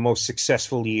 most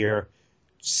successful year,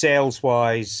 sales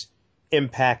wise,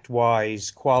 impact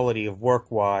wise, quality of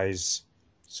work wise.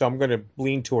 So I'm going to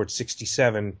lean towards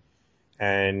 67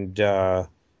 and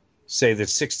say that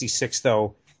 66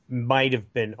 though might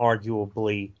have been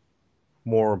arguably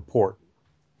more important.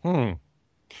 Hmm.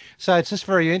 So it's just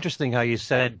very interesting how you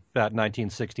said about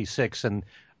 1966 and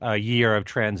a year of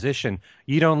transition.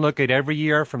 You don't look at every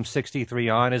year from 63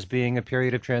 on as being a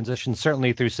period of transition,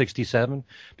 certainly through 67,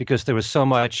 because there was so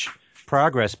much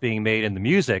progress being made in the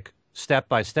music, step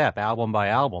by step, album by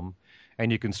album.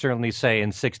 And you can certainly say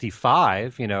in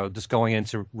 65, just going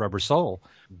into Rubber Soul,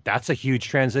 that's a huge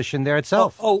transition there Oh,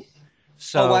 itself. oh, oh,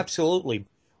 So, absolutely.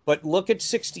 But look at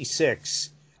 66,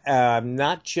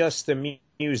 not just the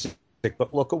music,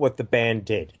 but look at what the band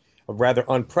did. A rather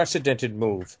unprecedented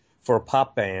move for a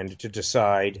pop band to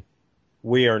decide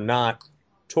we are not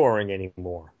touring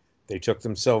anymore. They took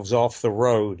themselves off the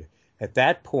road. At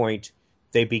that point,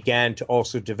 they began to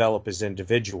also develop as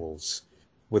individuals,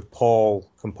 with Paul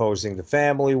composing The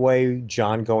Family Way,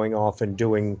 John going off and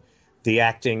doing the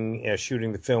acting,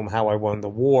 shooting the film How I Won the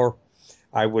War.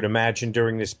 I would imagine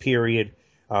during this period,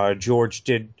 George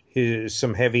did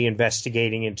some heavy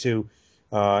investigating into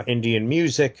Indian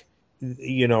music,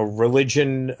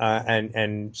 religion,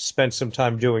 and spent some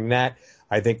time doing that.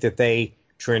 I think that they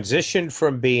transitioned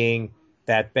from being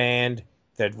that band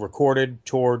that recorded,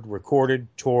 toured,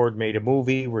 made a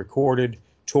movie, recorded,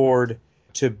 toured,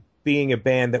 to being a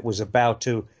band that was about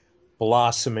to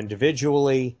blossom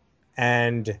individually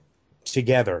and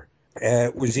together.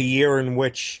 It was a year in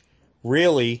which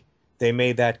really they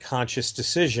made that conscious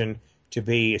decision to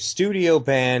be a studio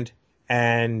band,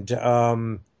 and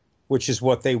which is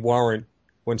what they weren't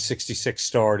when 66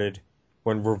 started,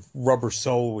 when Rubber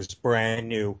Soul was brand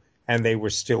new and they were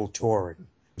still touring.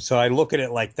 So I look at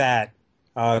it like that,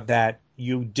 that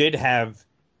you did have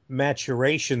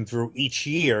maturation through each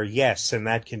year, yes, and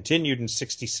that continued in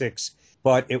 66,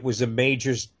 but it was a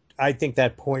major, I think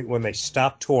that point when they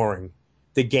stopped touring,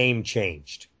 the game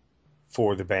changed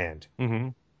for the band. hmm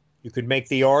You could make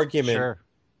the argument, sure.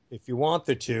 if you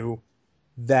wanted to,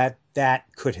 that that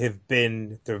could have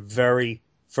been the very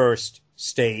first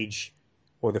stage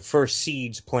or the first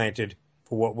seeds planted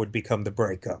for what would become the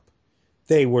breakup.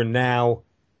 They were now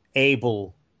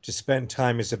able to spend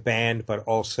time as a band, but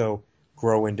also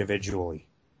grow individually.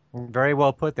 Very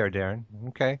well put there, Darren.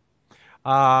 Okay.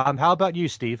 How about you,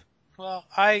 Steve? Well,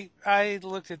 I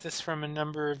looked at this from a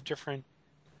number of different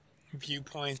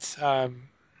viewpoints.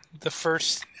 The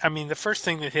first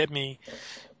thing that hit me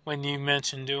when you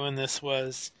mentioned doing this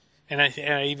was, and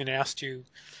I even asked you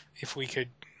if we could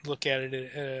look at it,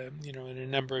 in a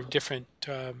number of different,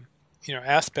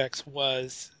 aspects,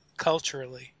 was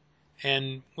culturally,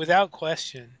 and without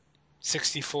question,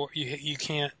 64. You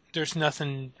can't. There's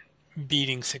nothing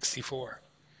beating 64.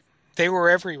 They were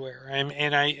everywhere,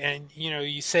 and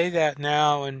you say that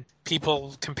now, and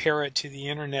people compare it to the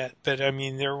internet, but I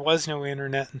mean there was no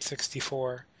internet in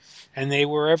 '64, and they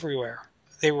were everywhere.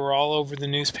 They were all over the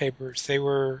newspapers. They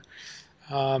were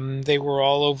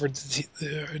all over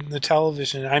the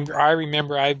television. I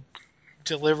remember I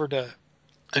delivered a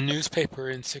newspaper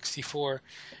in '64,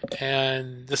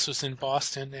 and this was in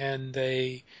Boston, and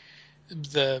I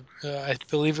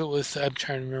believe it was, I'm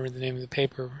trying to remember the name of the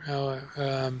paper,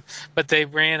 but they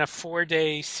ran a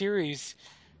 4-day series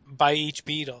by each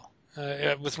Beatle.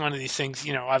 It was one of these things,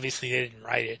 obviously they didn't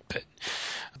write it,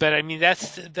 but I mean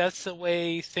that's the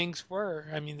way things were.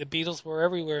 I mean the Beatles were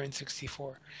everywhere in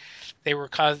 '64. They were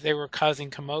causing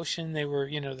commotion. They were,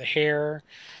 the hair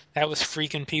that was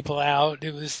freaking people out.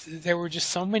 There were just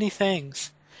so many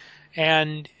things,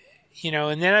 and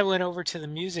and then I went over to the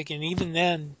music, and even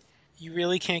then, you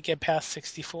really can't get past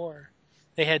 '64.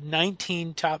 They had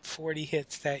 19 top 40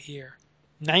 hits that year.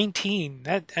 19.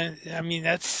 I mean,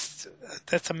 that's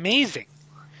amazing.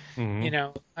 Hmm.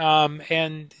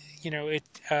 And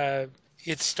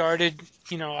it started,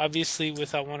 obviously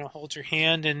with "I Want to Hold Your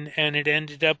Hand," and it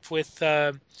ended up with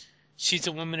 "She's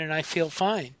a Woman and I Feel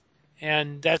Fine,"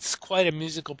 and that's quite a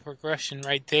musical progression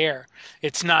right there.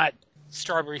 It's not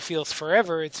 "Strawberry Fields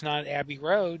Forever," it's not "Abbey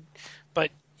Road,"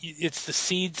 but it's the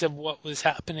seeds of what was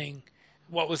happening,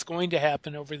 what was going to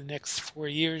happen over the next 4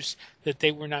 years, that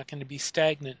they were not going to be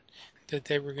stagnant, that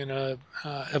they were going to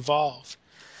evolve.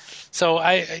 So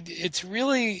it's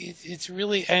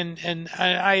really, and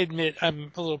I admit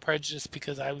I'm a little prejudiced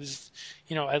because I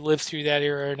lived through that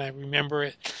era and I remember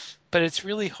it, but it's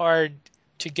really hard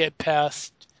to get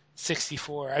past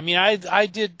 64. I mean, I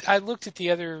looked at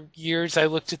the other years. I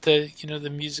looked at the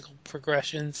musical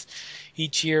progressions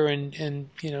each year, and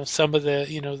some of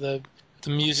the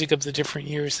music of the different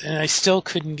years, and I still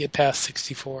couldn't get past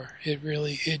 64.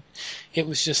 It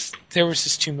was just, there was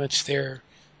just too much there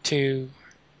to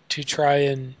try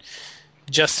and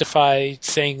justify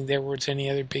saying there was any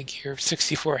other big year.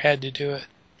 64 had to do it,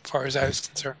 as far as I was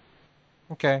concerned.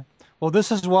 Okay. Well,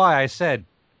 this is why I said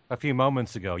a few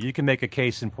moments ago, you can make a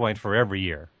case in point for every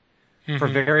year for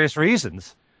Hmm. various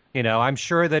reasons. I'm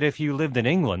sure that if you lived in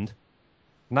England,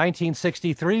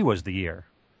 1963 was the year.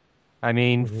 I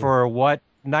mean, Mhm. for what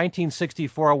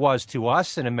 1964 was to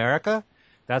us in America,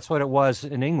 that's what it was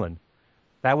in England.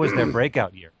 That was their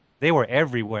breakout year. They were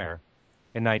everywhere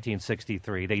in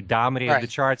 1963. They dominated the Right.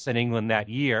 charts in England that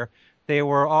year. They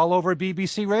were all over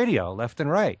BBC radio, left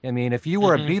and right. I mean, if you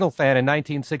were a Hmm. Beatle fan in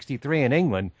 1963 in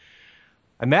England,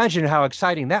 imagine how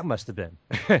exciting that must have been.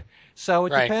 So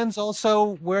it Right. depends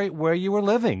also where you were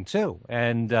living too.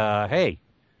 And hey,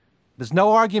 there's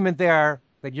no argument there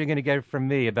that you're going to get from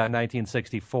me about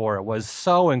 1964. It was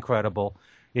so incredible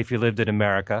if you lived in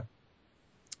America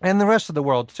and the rest of the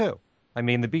world too. I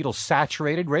mean, the Beatles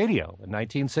saturated radio in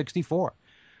 1964.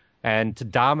 And to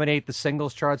dominate the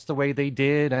singles charts the way they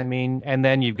did, I mean, and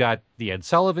then you've got the Ed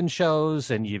Sullivan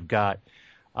shows, and you've got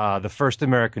the first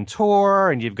American tour,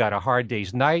 and you've got A Hard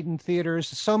Day's Night in theaters.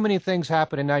 So many things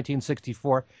happened in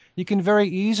 1964. You can very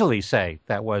easily say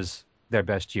that was their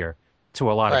best year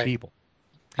to a lot of Right. people.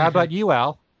 How Hmm. about you,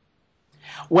 Al?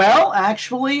 Well,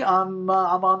 actually, I'm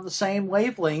on the same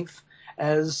wavelength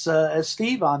as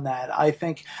Steve on that. I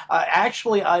think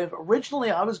actually, I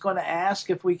was going to ask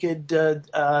if we could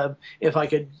if I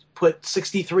could put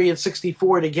 63 and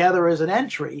 64 together as an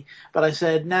entry, but I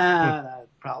said Hmm. nah,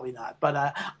 probably not.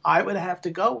 But I would have to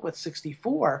go with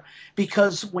 64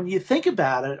 because when you think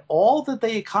about it, all that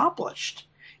they accomplished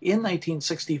in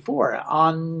 1964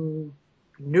 on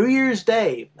New Year's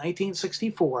Day,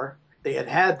 1964, they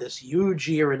had this huge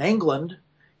year in England,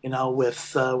 with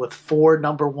four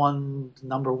number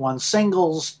one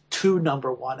singles, two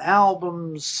number one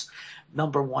albums,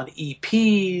 number one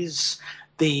EPs,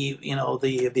 the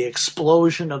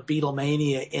explosion of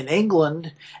Beatlemania in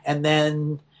England, and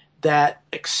then that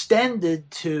extended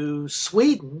to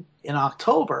Sweden in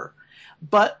October.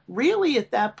 But really, at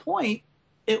that point,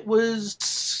 it was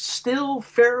still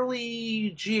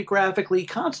fairly geographically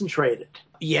concentrated.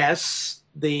 Yes,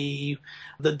 the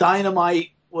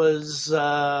dynamite was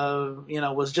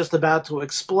just about to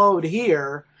explode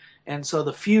here, and so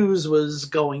the fuse was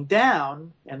going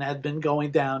down and had been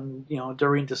going down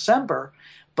during December,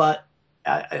 but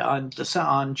on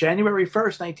January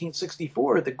 1st,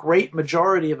 1964, the great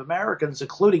majority of Americans,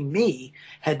 including me,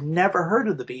 had never heard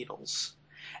of the Beatles.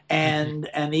 Hmm.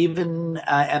 And even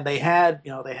and they had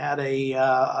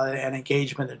an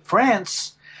engagement in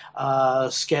France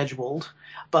scheduled,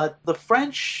 but the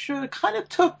French kind of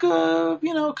took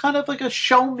kind of like a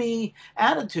show me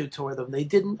attitude toward them. They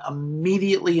didn't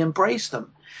immediately embrace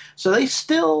them, so they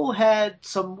still had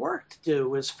some work to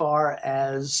do as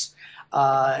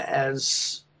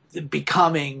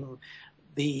becoming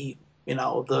the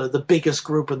the biggest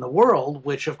group in the world,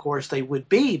 which of course they would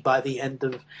be by the end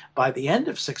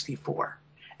of 64.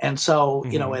 And so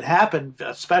Hmm. it happened,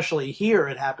 especially here,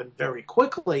 it happened very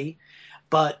quickly,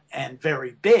 and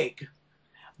very big,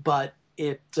 but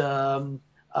it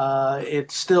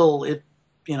still it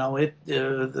it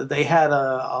they had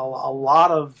a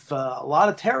lot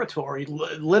of territory,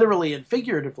 literally and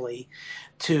figuratively,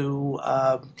 to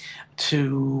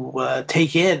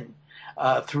take in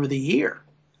through the year.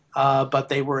 But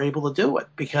they were able to do it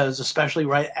because, especially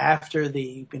right after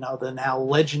the now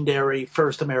legendary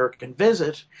first American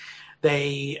visit,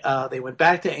 they went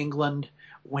back to England,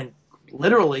 went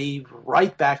literally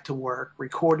right back to work,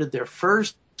 recorded their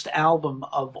first album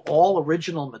of all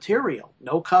original material,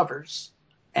 no covers,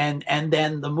 and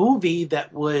then the movie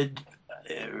that would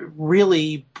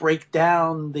really break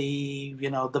down the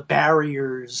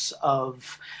barriers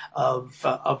of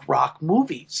rock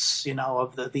movies,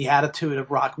 of the attitude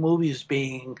of rock movies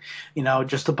being,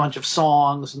 just a bunch of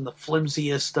songs and the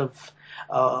flimsiest of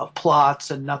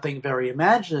plots and nothing very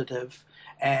imaginative.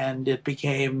 And it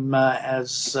became,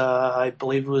 as I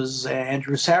believe it was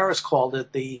Andrew Sarris called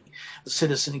it, the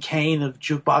Citizen Kane of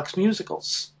jukebox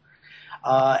musicals.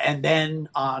 And then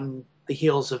on the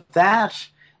heels of that,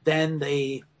 then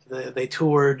they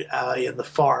toured in the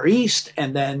Far East,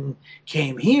 and then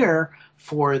came here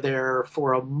for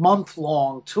a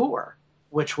month-long tour,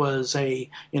 which was a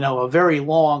very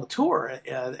long tour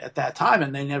at that time,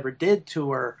 and they never did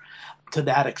tour to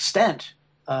that extent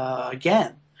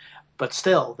again. But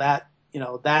still, that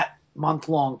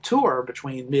month-long tour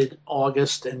between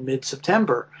mid-August and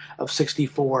mid-September of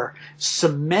 '64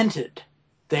 cemented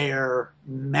their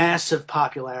massive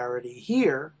popularity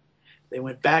here. They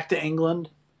went back to England,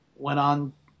 went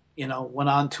on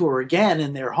tour again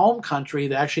in their home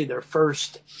country. Actually, their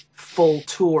first full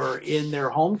tour in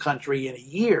their home country in a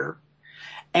year,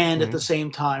 and at the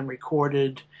same time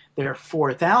recorded their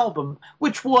fourth album,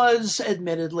 which was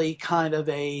admittedly kind of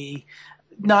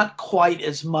not quite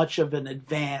as much of an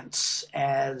advance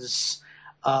as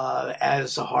A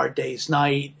Hard Day's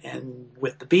Night and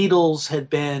with the Beatles had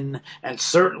been, and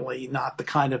certainly not the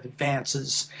kind of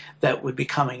advances that would be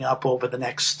coming up over the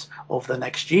next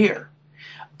year.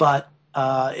 But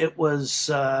it was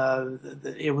an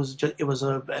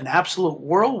absolute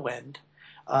whirlwind.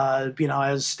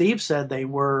 As Steve said, they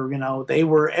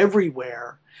were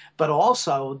everywhere, but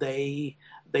also they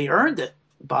earned it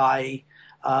by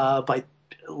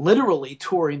literally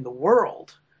touring the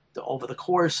world over the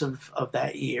course of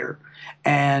that year,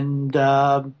 and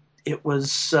it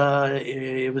was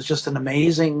just an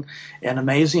amazing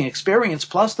experience.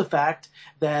 Plus the fact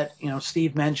that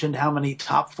Steve mentioned how many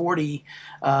top 40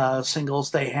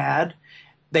 singles they had.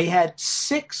 They had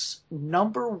 6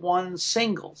 #1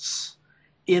 singles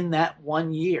in that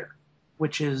 1 year,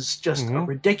 which is just a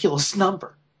ridiculous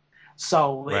number.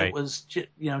 So It was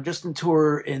just in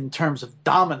tour in terms of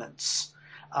dominance.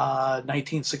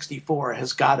 1964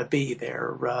 has got to be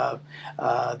their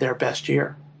best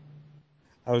year.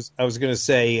 I was going to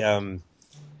say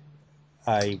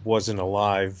I wasn't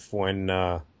alive when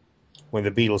the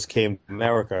Beatles came to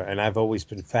America, and I've always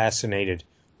been fascinated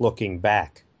looking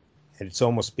back, and it's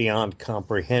almost beyond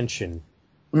comprehension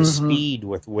the speed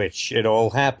with which it all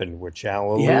happened, which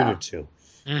Al alluded to.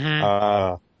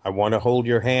 I Want to Hold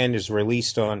Your Hand is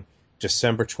released on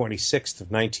December 26th of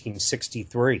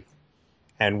 1963.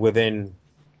 And within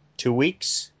 2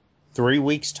 weeks, 3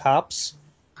 weeks tops,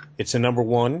 it's a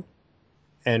 #1.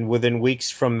 And within weeks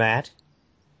from that,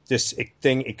 this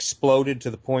thing exploded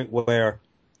to the point where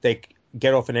they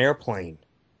get off an airplane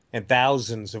and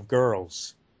thousands of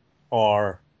girls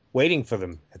are waiting for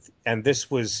them. And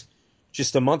this was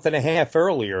just a month and a half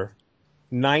earlier.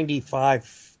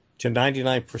 95 to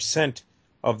 99%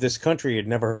 of this country had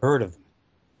never heard of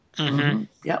them.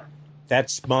 Yep.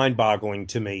 That's mind-boggling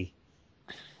to me.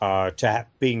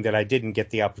 Being that I didn't get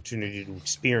the opportunity to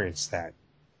experience that.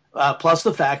 Plus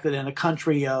the fact that in a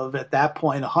country of, at that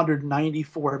point,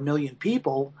 194 million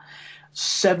people,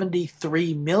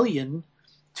 73 million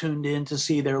tuned in to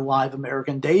see their live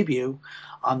American debut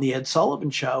on the Ed Sullivan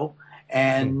Show.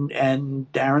 And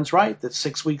Darren's right that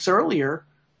 6 weeks earlier,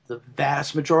 the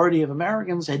vast majority of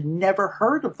Americans had never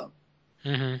heard of them.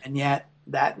 And yet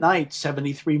that night,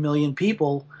 73 million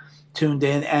people tuned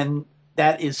in, and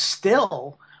that is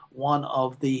still one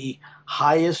of the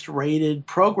highest rated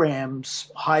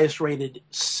programs, highest rated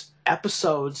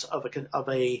episodes of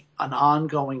an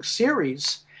ongoing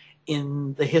series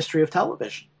in the history of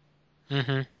television.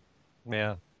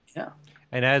 Yeah.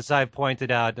 And as I've pointed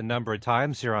out a number of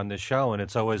times here on this show, and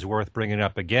it's always worth bringing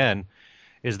up again,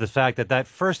 is the fact that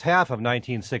first half of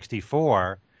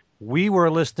 1964, we were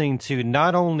listening to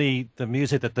not only the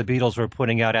music that the Beatles were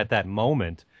putting out at that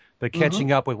moment, but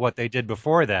catching up with what they did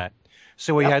before that.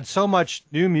 So we had so much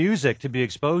new music to be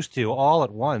exposed to all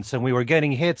at once, and we were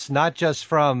getting hits not just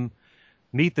from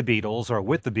Meet the Beatles or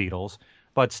With the Beatles,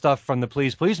 but stuff from the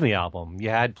Please Please Me album. You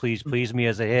had Please Please Me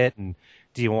as a hit, and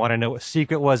Do You Want to Know What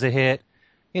Secret was a hit,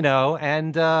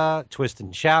 and Twist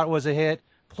and Shout was a hit,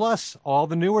 plus all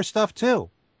the newer stuff too,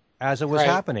 as it was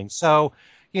happening. So,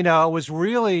 it was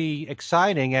really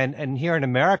exciting. And here in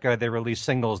America, they released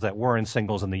singles that weren't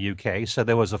singles in the UK. So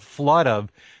there was a flood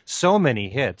of so many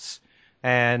hits.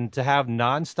 And to have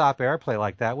nonstop airplay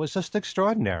like that was just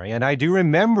extraordinary. And I do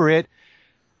remember it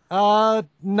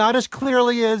Not as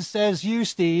clearly as you,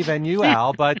 Steve, and you,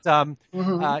 Al, but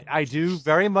I do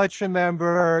very much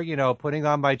remember, putting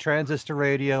on my transistor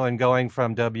radio and going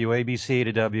from WABC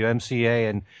to WMCA,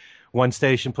 and one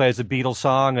station plays a Beatles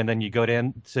song, and then you go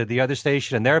to the other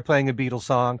station, and they're playing a Beatles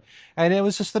song, and it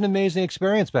was just an amazing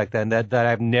experience back then that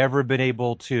I've never been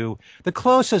able to. The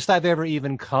closest I've ever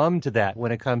even come to that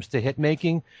when it comes to hit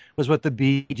making was what the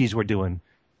Bee Gees were doing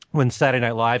when Saturday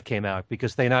Night Live came out,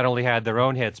 because they not only had their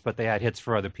own hits, but they had hits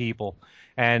for other people.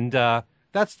 And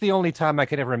that's the only time I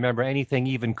can ever remember anything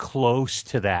even close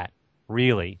to that,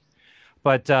 really.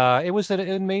 But it was an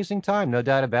amazing time, no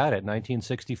doubt about it,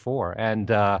 1964. And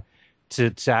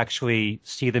to actually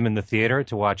see them in the theater,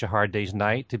 to watch A Hard Day's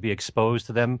Night, to be exposed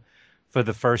to them for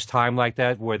the first time like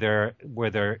that, where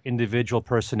their individual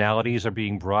personalities are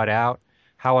being brought out,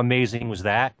 how amazing was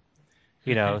that?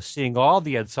 Seeing all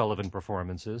the Ed Sullivan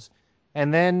performances,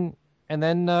 and then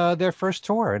their first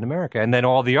tour in America, and then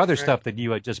all the other stuff that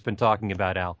you had just been talking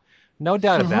about, Al. No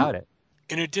doubt about it.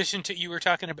 In addition to, you were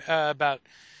talking about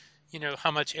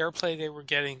how much airplay they were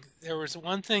getting. There was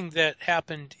one thing that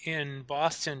happened in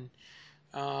Boston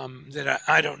that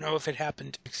I don't know if it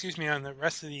happened, on the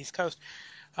rest of the East Coast.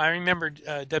 I remember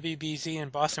WBZ in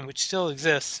Boston, which still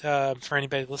exists, for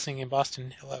anybody listening in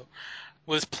Boston, hello,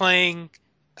 was playing,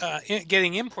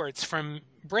 getting imports from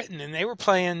Britain, and they were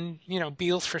playing,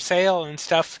 Beatles for Sale and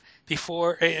stuff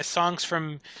before, songs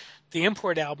from the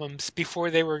import albums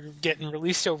before they were getting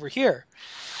released over here.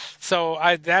 So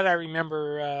I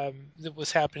remember that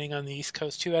was happening on the East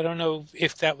Coast too. I don't know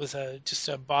if that was just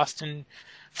a Boston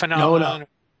phenomenon.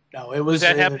 No, it was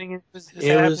that happening?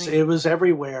 It was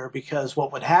everywhere, because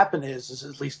what would happen is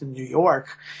at least in New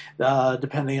York,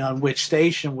 depending on which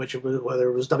station, whether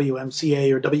it was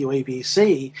WMCA or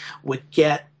WABC, would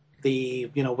get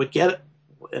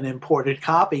an imported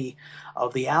copy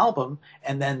of the album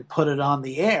and then put it on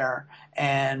the air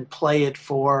and play it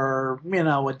for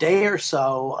a day or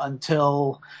so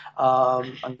until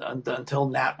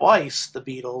Nat Weiss, the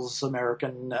Beatles'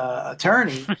 American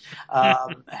attorney,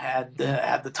 had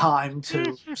the time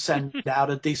to send out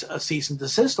a cease and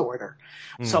desist order.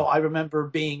 So I remember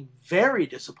being very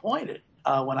disappointed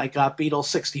when I got Beatles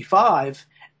 65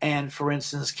 and, for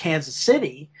instance, Kansas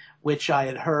City, which I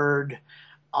had heard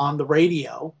on the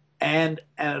radio and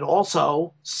had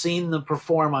also seen them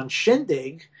perform on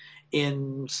Shindig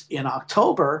in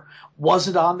October,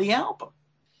 wasn't on the album.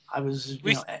 I was,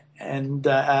 and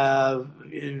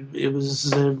it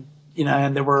was, and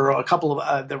there were a couple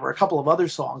of other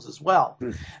songs as well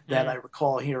that I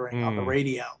recall hearing on the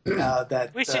radio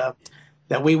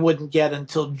that we wouldn't get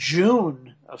until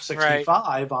June of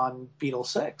 '65 on Beatles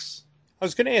 6. I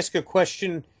was going to ask a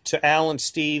question to Al and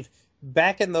Steve.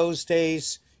 Back in those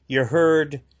days, you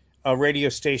heard a radio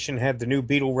station had the new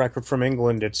Beatle record from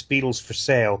England. It's Beatles for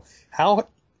Sale.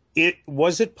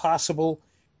 Was it possible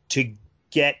to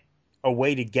get a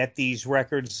way to get these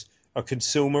records, a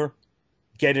consumer,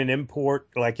 get an import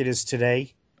like it is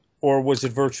today? Or was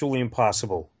it virtually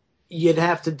impossible? You'd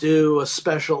have to do a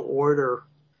special order,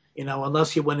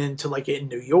 unless you went into, like in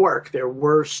New York, there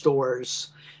were stores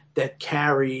that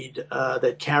carried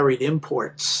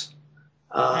imports.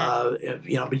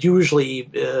 But usually,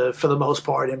 for the most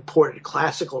part, imported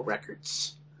classical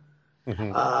records.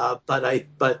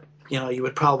 But you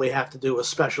would probably have to do a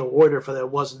special order for that. It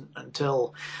wasn't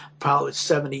until probably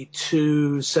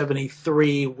 72,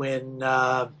 73 when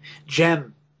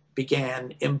Gem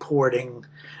began importing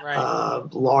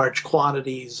large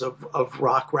quantities of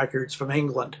rock records from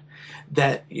England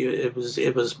that it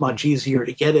was much easier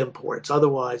to get imports.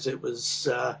 Otherwise, it was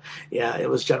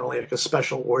generally like a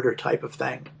special order type of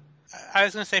thing. I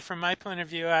was going to say, from my point of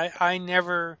view, I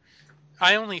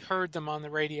only heard them on the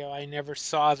radio. I never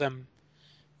saw them,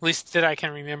 at least that I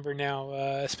can remember now,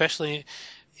 especially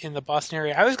in the Boston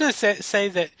area. I was going to say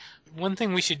that one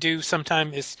thing we should do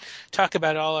sometime is talk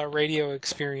about all our radio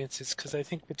experiences, because I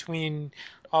think between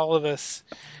all of us,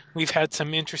 we've had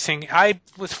some interesting. I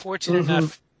was fortunate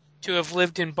enough to have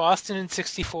lived in Boston in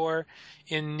 '64,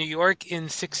 in New York in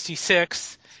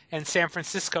 '66, and San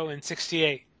Francisco in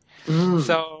 '68.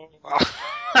 So,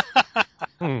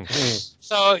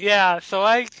 so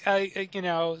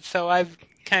I've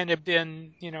kind of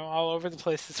been, all over the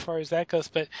place as far as that goes.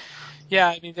 But yeah,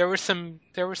 I mean, there were some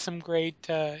great,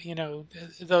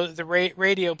 the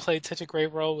radio played such a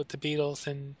great role with the Beatles,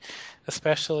 and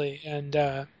especially, and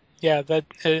I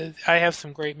have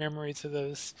some great memories of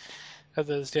those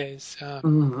days.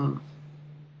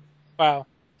 Wow.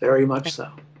 Very much so.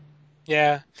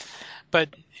 Yeah, but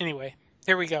anyway,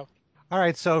 here we go. All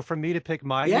right, so for me to pick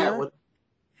my year?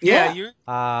 You.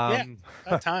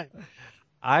 About time.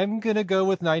 I'm going to go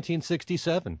with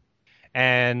 1967.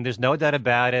 And there's no doubt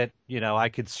about it. I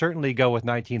could certainly go with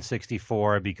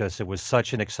 1964 because it was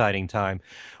such an exciting time.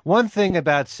 One thing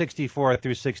about 64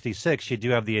 through 66, you do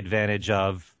have the advantage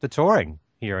of the touring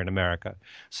here in America.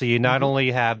 So you not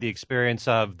only have the experience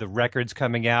of the records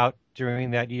coming out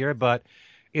during that year, but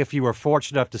if you were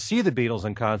fortunate enough to see the Beatles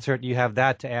in concert, you have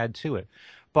that to add to it.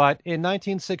 But in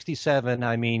 1967,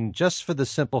 I mean, just for the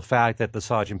simple fact that the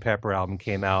Sgt. Pepper album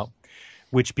came out,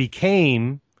 which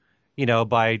became,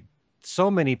 by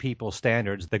so many people's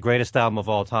standards, the greatest album of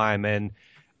all time, and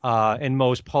in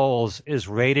most polls is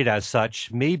rated as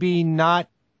such. Maybe not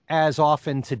as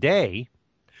often today,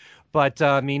 but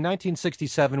I mean,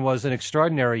 1967 was an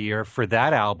extraordinary year for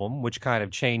that album, which kind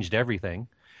of changed everything,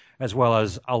 as well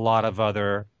as a lot of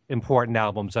other important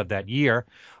albums of that year.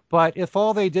 But if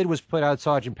all they did was put out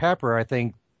Sgt. Pepper, I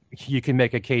think you can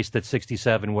make a case that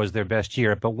 67 was their best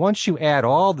year. But once you add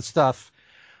all the stuff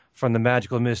from the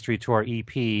Magical Mystery Tour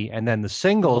EP and then the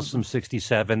singles from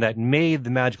 67 that made the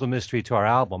Magical Mystery Tour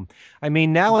album. I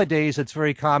mean, nowadays it's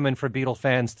very common for Beatle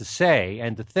fans to say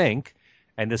and to think,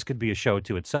 and this could be a show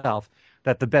to itself,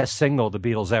 that the best single the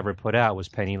Beatles ever put out was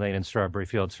Penny Lane and Strawberry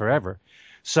Fields Forever.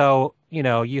 So,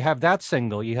 you have that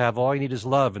single, you have All You Need Is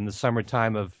Love in the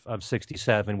summertime of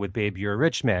 67 with Baby You're a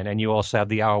Rich Man, and you also have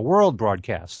the Our World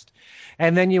broadcast.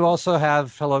 And then you also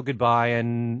have Hello Goodbye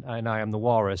and I Am the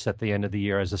Walrus at the end of the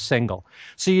year as a single.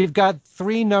 So you've got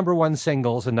 3 number one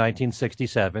singles in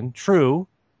 1967. True,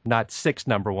 not 6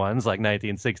 number ones like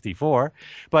 1964,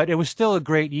 but it was still a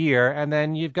great year. And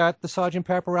then you've got the Sgt.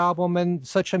 Pepper album and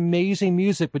such amazing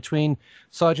music between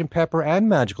Sgt. Pepper and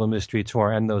Magical Mystery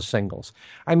Tour and those singles.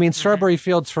 I mean, Strawberry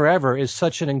Fields Forever is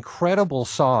such an incredible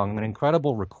song, an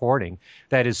incredible recording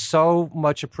that is so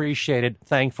much appreciated,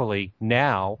 thankfully,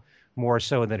 now, more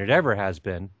so than it ever has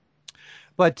been.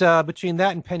 But between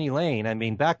that and Penny Lane, I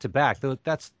mean, back to back,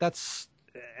 that's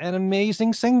an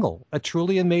amazing single, a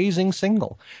truly amazing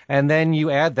single. And then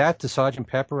you add that to Sgt.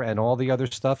 Pepper and all the other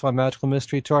stuff on Magical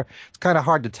Mystery Tour. It's kind of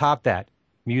hard to top that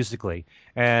musically.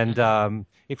 And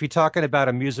if you're talking about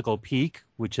a musical peak,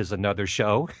 which is another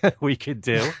show we could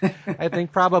do, I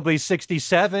think probably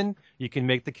 67, you can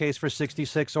make the case for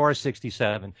 66 or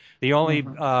 67. The only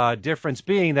difference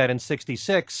being that in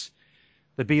 66,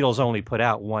 the Beatles only put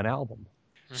out one album.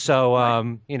 So,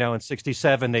 in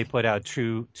 67, they put out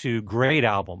two great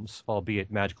albums,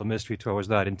 albeit Magical Mystery Tour was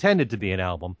not intended to be an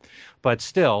album, but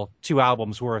still 2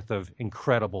 albums worth of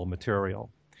incredible material.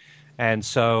 And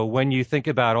so when you think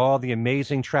about all the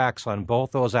amazing tracks on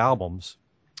both those albums,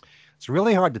 it's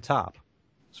really hard to top,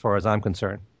 as far as I'm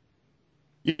concerned.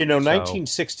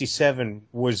 1967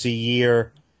 was a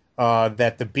year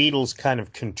that the Beatles kind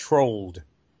of controlled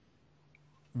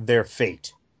their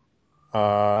fate.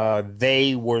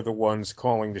 They were the ones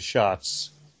calling the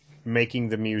shots, making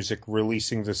the music,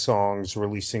 releasing the songs,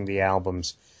 releasing the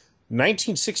albums.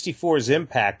 1964's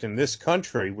impact in this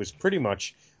country was pretty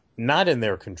much not in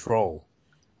their control.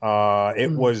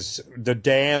 It was the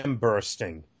dam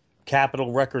bursting,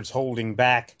 Capitol Records holding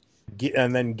back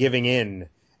and then giving in,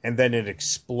 and then it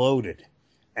exploded.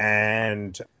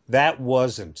 And that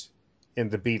wasn't in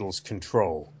the Beatles'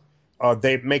 control.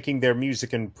 They making their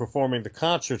music and performing the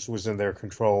concerts was in their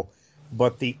control,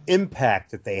 but the impact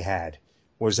that they had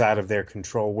was out of their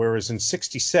control. Whereas in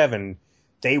 67,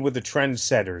 they were the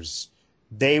trendsetters.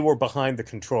 They were behind the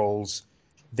controls.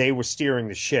 They were steering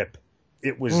the ship.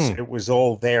 It was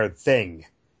all their thing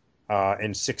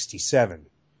in 67.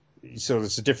 So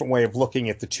it's a different way of looking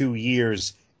at the 2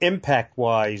 years.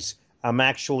 Impact-wise, I'm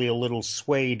actually a little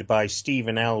swayed by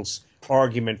Stephen L's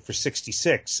argument for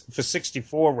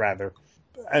 64 rather,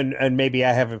 and maybe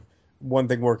I have one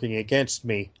thing working against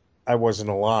me. I wasn't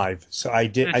alive, so I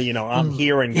did. I'm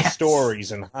hearing the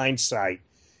stories in hindsight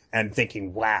and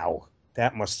thinking, wow,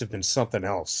 that must have been something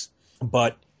else.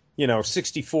 But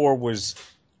 64 was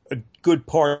a good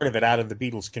part of it out of the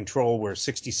Beatles' control, where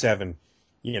 67,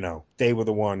 they were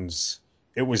the ones.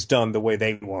 It was done the way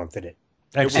they wanted it.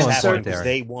 It was happening because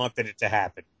they wanted it to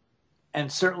happen. And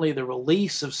certainly the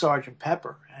release of Sgt.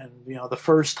 Pepper, and the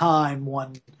first time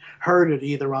one heard it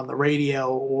either on the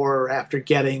radio or after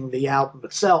getting the album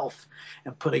itself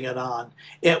and putting it on,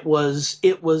 it was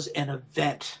an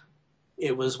event.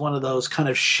 It was one of those kind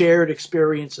of shared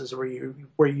experiences where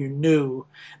you knew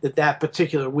that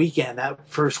particular weekend, that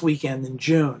first weekend in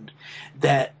June,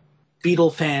 that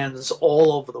Beatle fans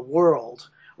all over the world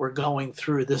were going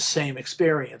through this same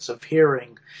experience of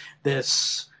hearing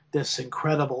this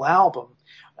incredible album,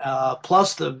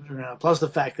 plus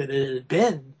the fact that it had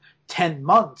been 10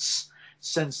 months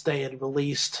since they had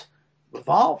released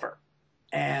Revolver,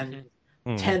 and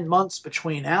Hmm. 10 months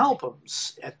between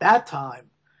albums at that time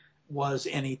was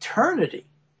an eternity.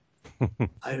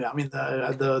 I mean,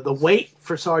 the wait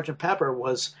for Sergeant Pepper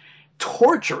was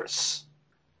torturous,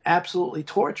 absolutely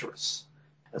torturous.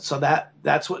 So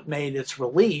that's what made its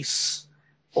release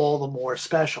all the more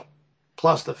special.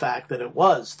 Plus the fact that it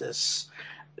was this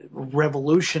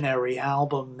revolutionary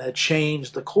album that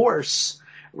changed the course,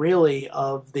 really,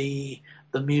 of the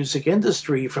music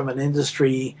industry, from an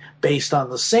industry based on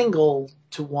the single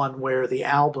to one where the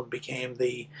album became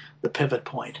the pivot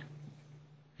point.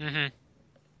 Mm-hmm.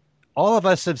 All of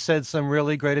us have said some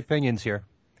really great opinions here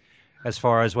as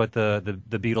far as what the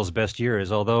Beatles' best year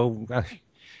is. Although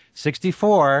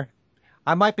 64,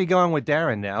 I might be going with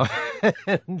Darren now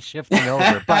and shifting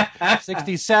over. But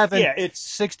 67, Yeah, it's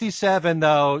 67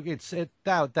 though.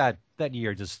 That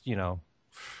year just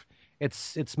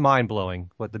it's mind blowing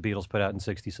what the Beatles put out in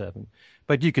 67.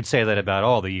 But you could say that about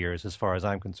all the years, as far as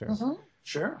I'm concerned. Mm-hmm.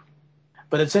 Sure.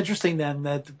 But it's interesting then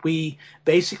that we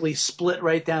basically split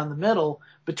right down the middle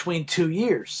between 2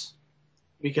 years,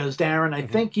 because Darren, I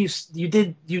think you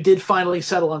did finally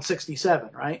settle on 67,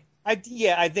 right? I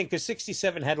think the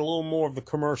 67 had a little more of the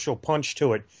commercial punch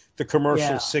to it, the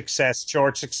commercial success,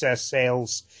 chart success,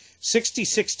 sales.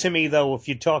 66 to me, though, if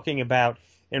you're talking about,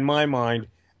 in my mind,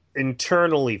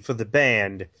 internally for the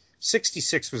band,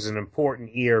 66 was an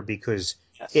important year because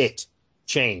it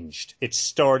changed. It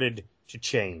started to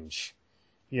change,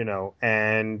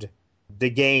 and the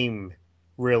game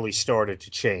really started to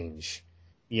change,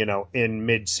 in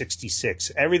mid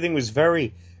 66. Everything was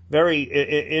very, very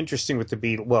interesting with the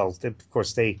Beatles. Well, of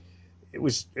course, they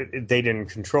didn't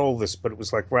control this, but it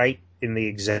was like right in the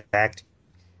exact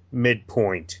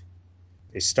midpoint.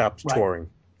 They stopped touring,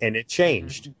 and it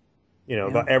changed.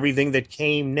 Everything that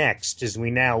came next, as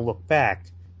we now look back,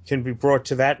 can be brought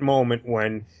to that moment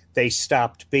when they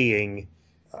stopped being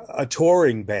a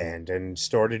touring band and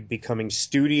started becoming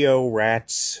studio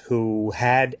rats who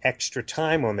had extra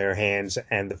time on their hands,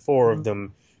 and the four of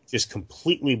them just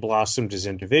completely blossomed as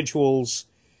individuals.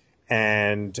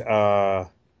 And it's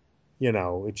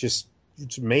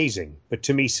amazing. But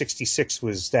to me, 66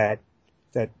 was that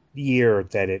year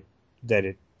that it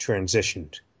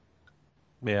transitioned.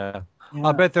 Yeah.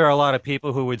 I'll bet there are a lot of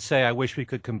people who would say, I wish we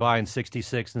could combine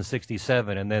 66 and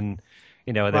 67, and then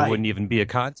there wouldn't even be a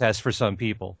contest for some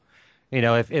people.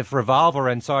 If Revolver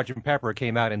and Sgt. Pepper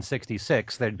came out in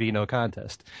 66, there'd be no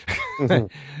contest. But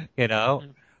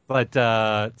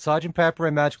Sgt. Pepper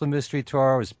and Magical Mystery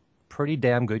Tour was pretty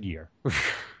damn good year.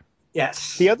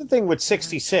 Yes. The other thing with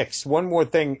 66, one more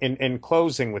thing in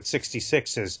closing with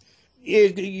 66 is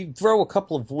you throw a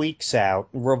couple of weeks out.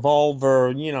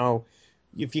 Revolver,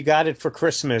 if you got it for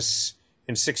Christmas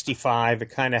in 65, it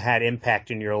kind of had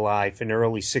impact in your life in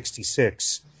early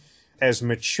 66. As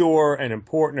mature and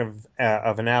important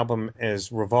of an album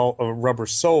as Rubber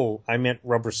Soul, I meant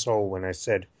Rubber Soul when I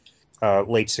said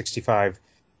late 65.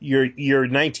 Your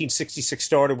 1966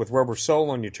 started with Rubber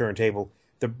Soul on your turntable.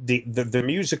 The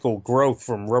musical growth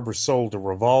from Rubber Soul to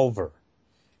Revolver,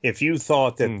 if you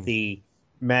thought that the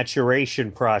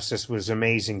maturation process was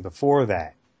amazing before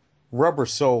that, Rubber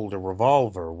Soul to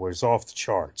Revolver was off the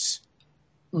charts.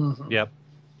 Mm-hmm. Yep.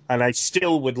 And I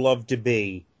still would love to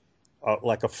be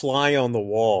like a fly on the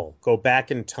wall, go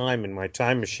back in time in my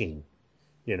time machine,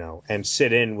 and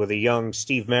sit in with a young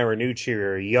Steve Marinucci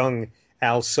or a young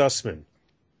Al Sussman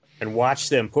and watch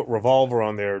them put Revolver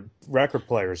on their record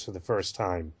players for the first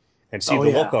time and see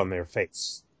the look on their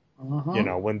face,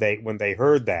 when they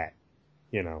heard that,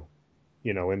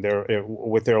 in their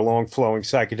with their long flowing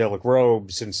psychedelic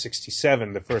robes in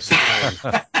 67, the first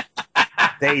time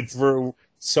they threw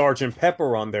Sgt.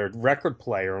 Pepper on their record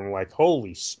player and like,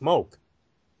 holy smoke.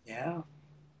 Yeah.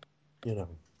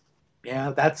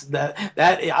 Yeah, that's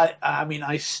that I mean,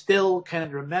 I still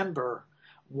can remember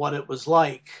what it was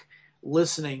like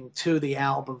listening to the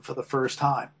album for the first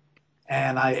time.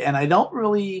 And I don't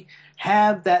really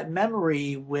have that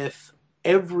memory with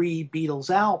every Beatles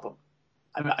album.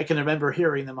 I mean, I can remember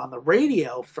hearing them on the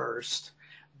radio first,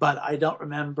 but I don't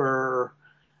remember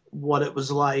what it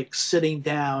was like sitting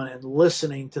down and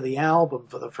listening to the album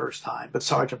for the first time. But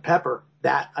Sgt. Pepper,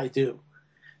 that I do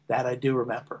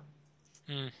remember.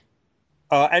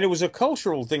 And it was a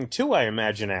cultural thing too, I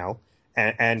imagine, Al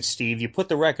and Steve. You put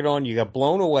the record on, you got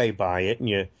blown away by it, and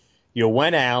you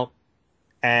went out,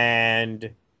 and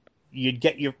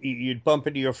you'd bump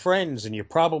into your friends, and you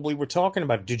probably were talking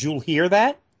about it. Did you hear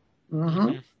that?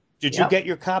 Mm-hmm. Did you get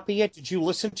your copy yet? Did you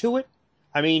listen to it?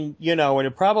 I mean, and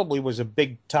it probably was a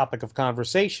big topic of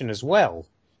conversation as well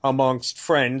amongst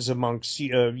friends, amongst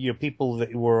people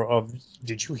that were of.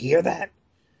 Did you hear that?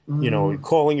 You know,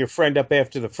 calling your friend up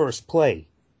after the first play.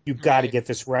 You've got to Right. get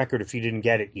this record if you didn't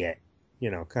get it yet.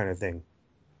 You know, kind of thing.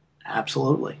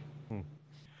 Absolutely.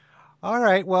 All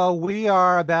right. Well, we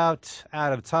are about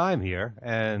out of time here,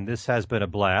 and this has been a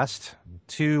blast.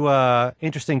 Two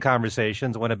interesting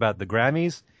conversations, one about the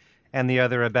Grammys and the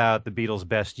other about the Beatles'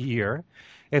 best year.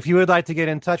 If you would like to get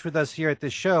in touch with us here at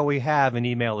this show, we have an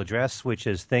email address, which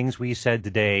is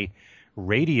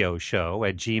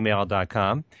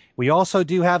thingswesaidtoday.radioshow@gmail.com. We also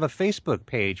do have a Facebook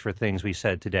page for Things We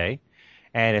Said Today.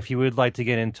 And if you would like to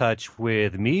get in touch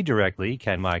with me directly,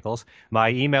 Ken Michaels, my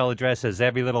email address is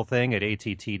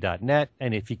everylittleThing@att.net.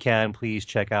 And if you can, please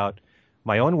check out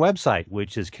my own website,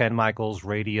 which is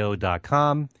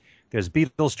kenmichaelsradio.com. There's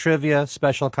Beatles trivia,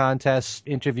 special contests,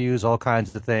 interviews, all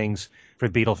kinds of things for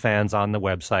Beatle fans on the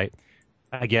website.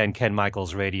 Again,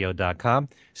 kenmichaelsradio.com.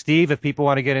 Steve, if people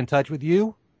want to get in touch with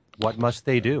you, what must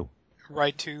they do?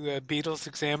 Write to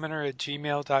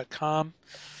BeatlesExaminer@gmail.com.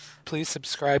 Please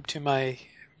subscribe to my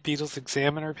Beatles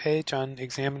Examiner page on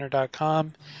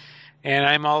examiner.com. And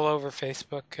I'm all over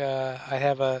Facebook. I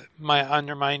have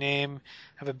under my name,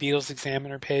 I have a Beatles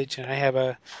Examiner page, and I have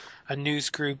a news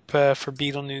group for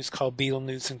Beatle News called Beatle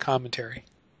News and Commentary.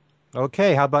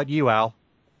 Okay, how about you, Al?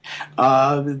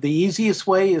 The easiest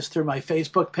way is through my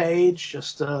Facebook page.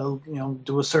 Just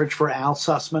do a search for Al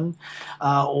Sussman,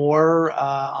 or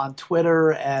on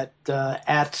Twitter at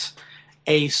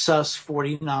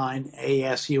ASUS49,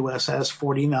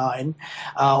 ASUSS49.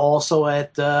 Also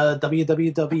at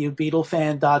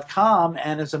www.beatlefan.com.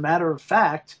 And as a matter of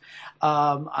fact,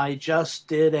 I just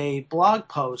did a blog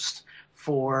post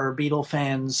for Beatle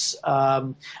Fans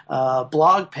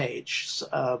blog page,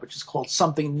 which is called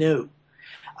Something New.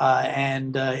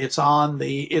 And it's on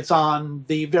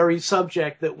the very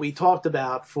subject that we talked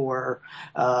about for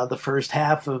the first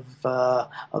half of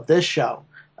this show.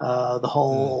 The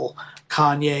whole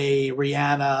Kanye,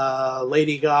 Rihanna,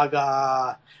 Lady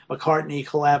Gaga, McCartney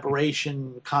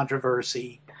collaboration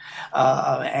controversy,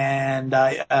 and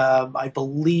I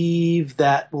believe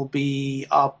that will be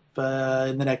up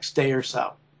in the next day or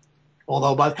so.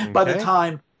 Although by the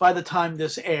time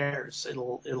this airs,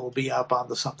 it'll be up on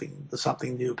the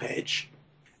something new page.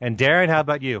 And Darren, how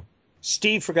about you?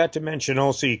 Steve forgot to mention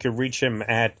also you can reach him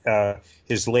at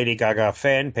his Lady Gaga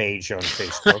fan page on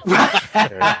Facebook.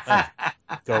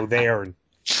 Go there. And,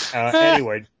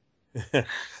 anyway,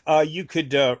 you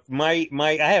could I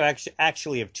have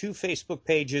actually have two Facebook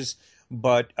pages,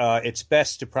 but it's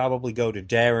best to probably go to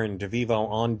Darren DeVivo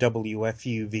on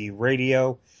WFUV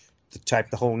Radio to type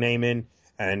the whole name in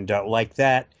and like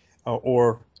that,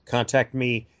 or contact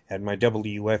me at my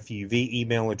WFUV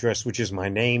email address, which is my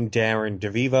name, Darren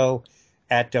DeVivo,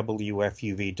 at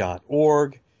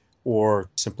WFUV.org, or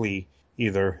simply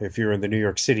either if you're in the New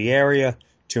York City area,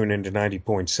 tune into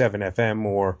 90.7 FM,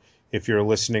 or if you're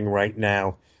listening right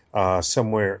now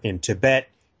somewhere in Tibet,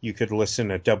 you could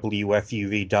listen at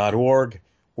WFUV.org.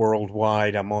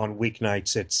 Worldwide, I'm on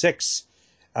weeknights at 6,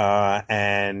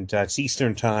 and that's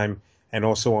Eastern Time, and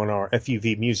also on our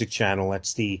FUV music channel.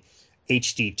 That's the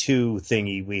HD2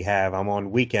 thingy we have. I'm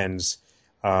on weekends,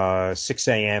 6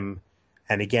 a.m.,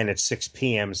 and again at 6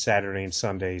 p.m. Saturday and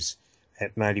Sundays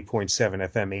at 90.7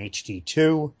 FM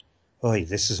HD2. Oy,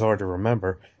 this is hard to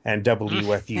remember. And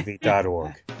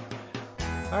WFUV.org.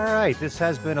 All right, this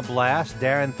has been a blast.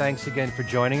 Darren, thanks again for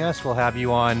joining us. We'll have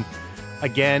you on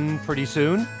again pretty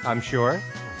soon, I'm sure.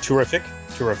 Terrific.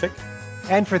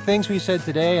 And for Things We Said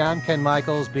Today, I'm Ken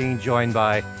Michaels, being joined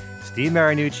by Steve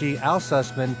Marinucci, Al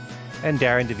Sussman, and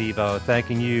Darren DeVivo.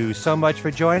 Thanking you so much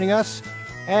for joining us,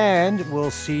 and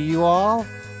we'll see you all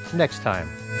next time.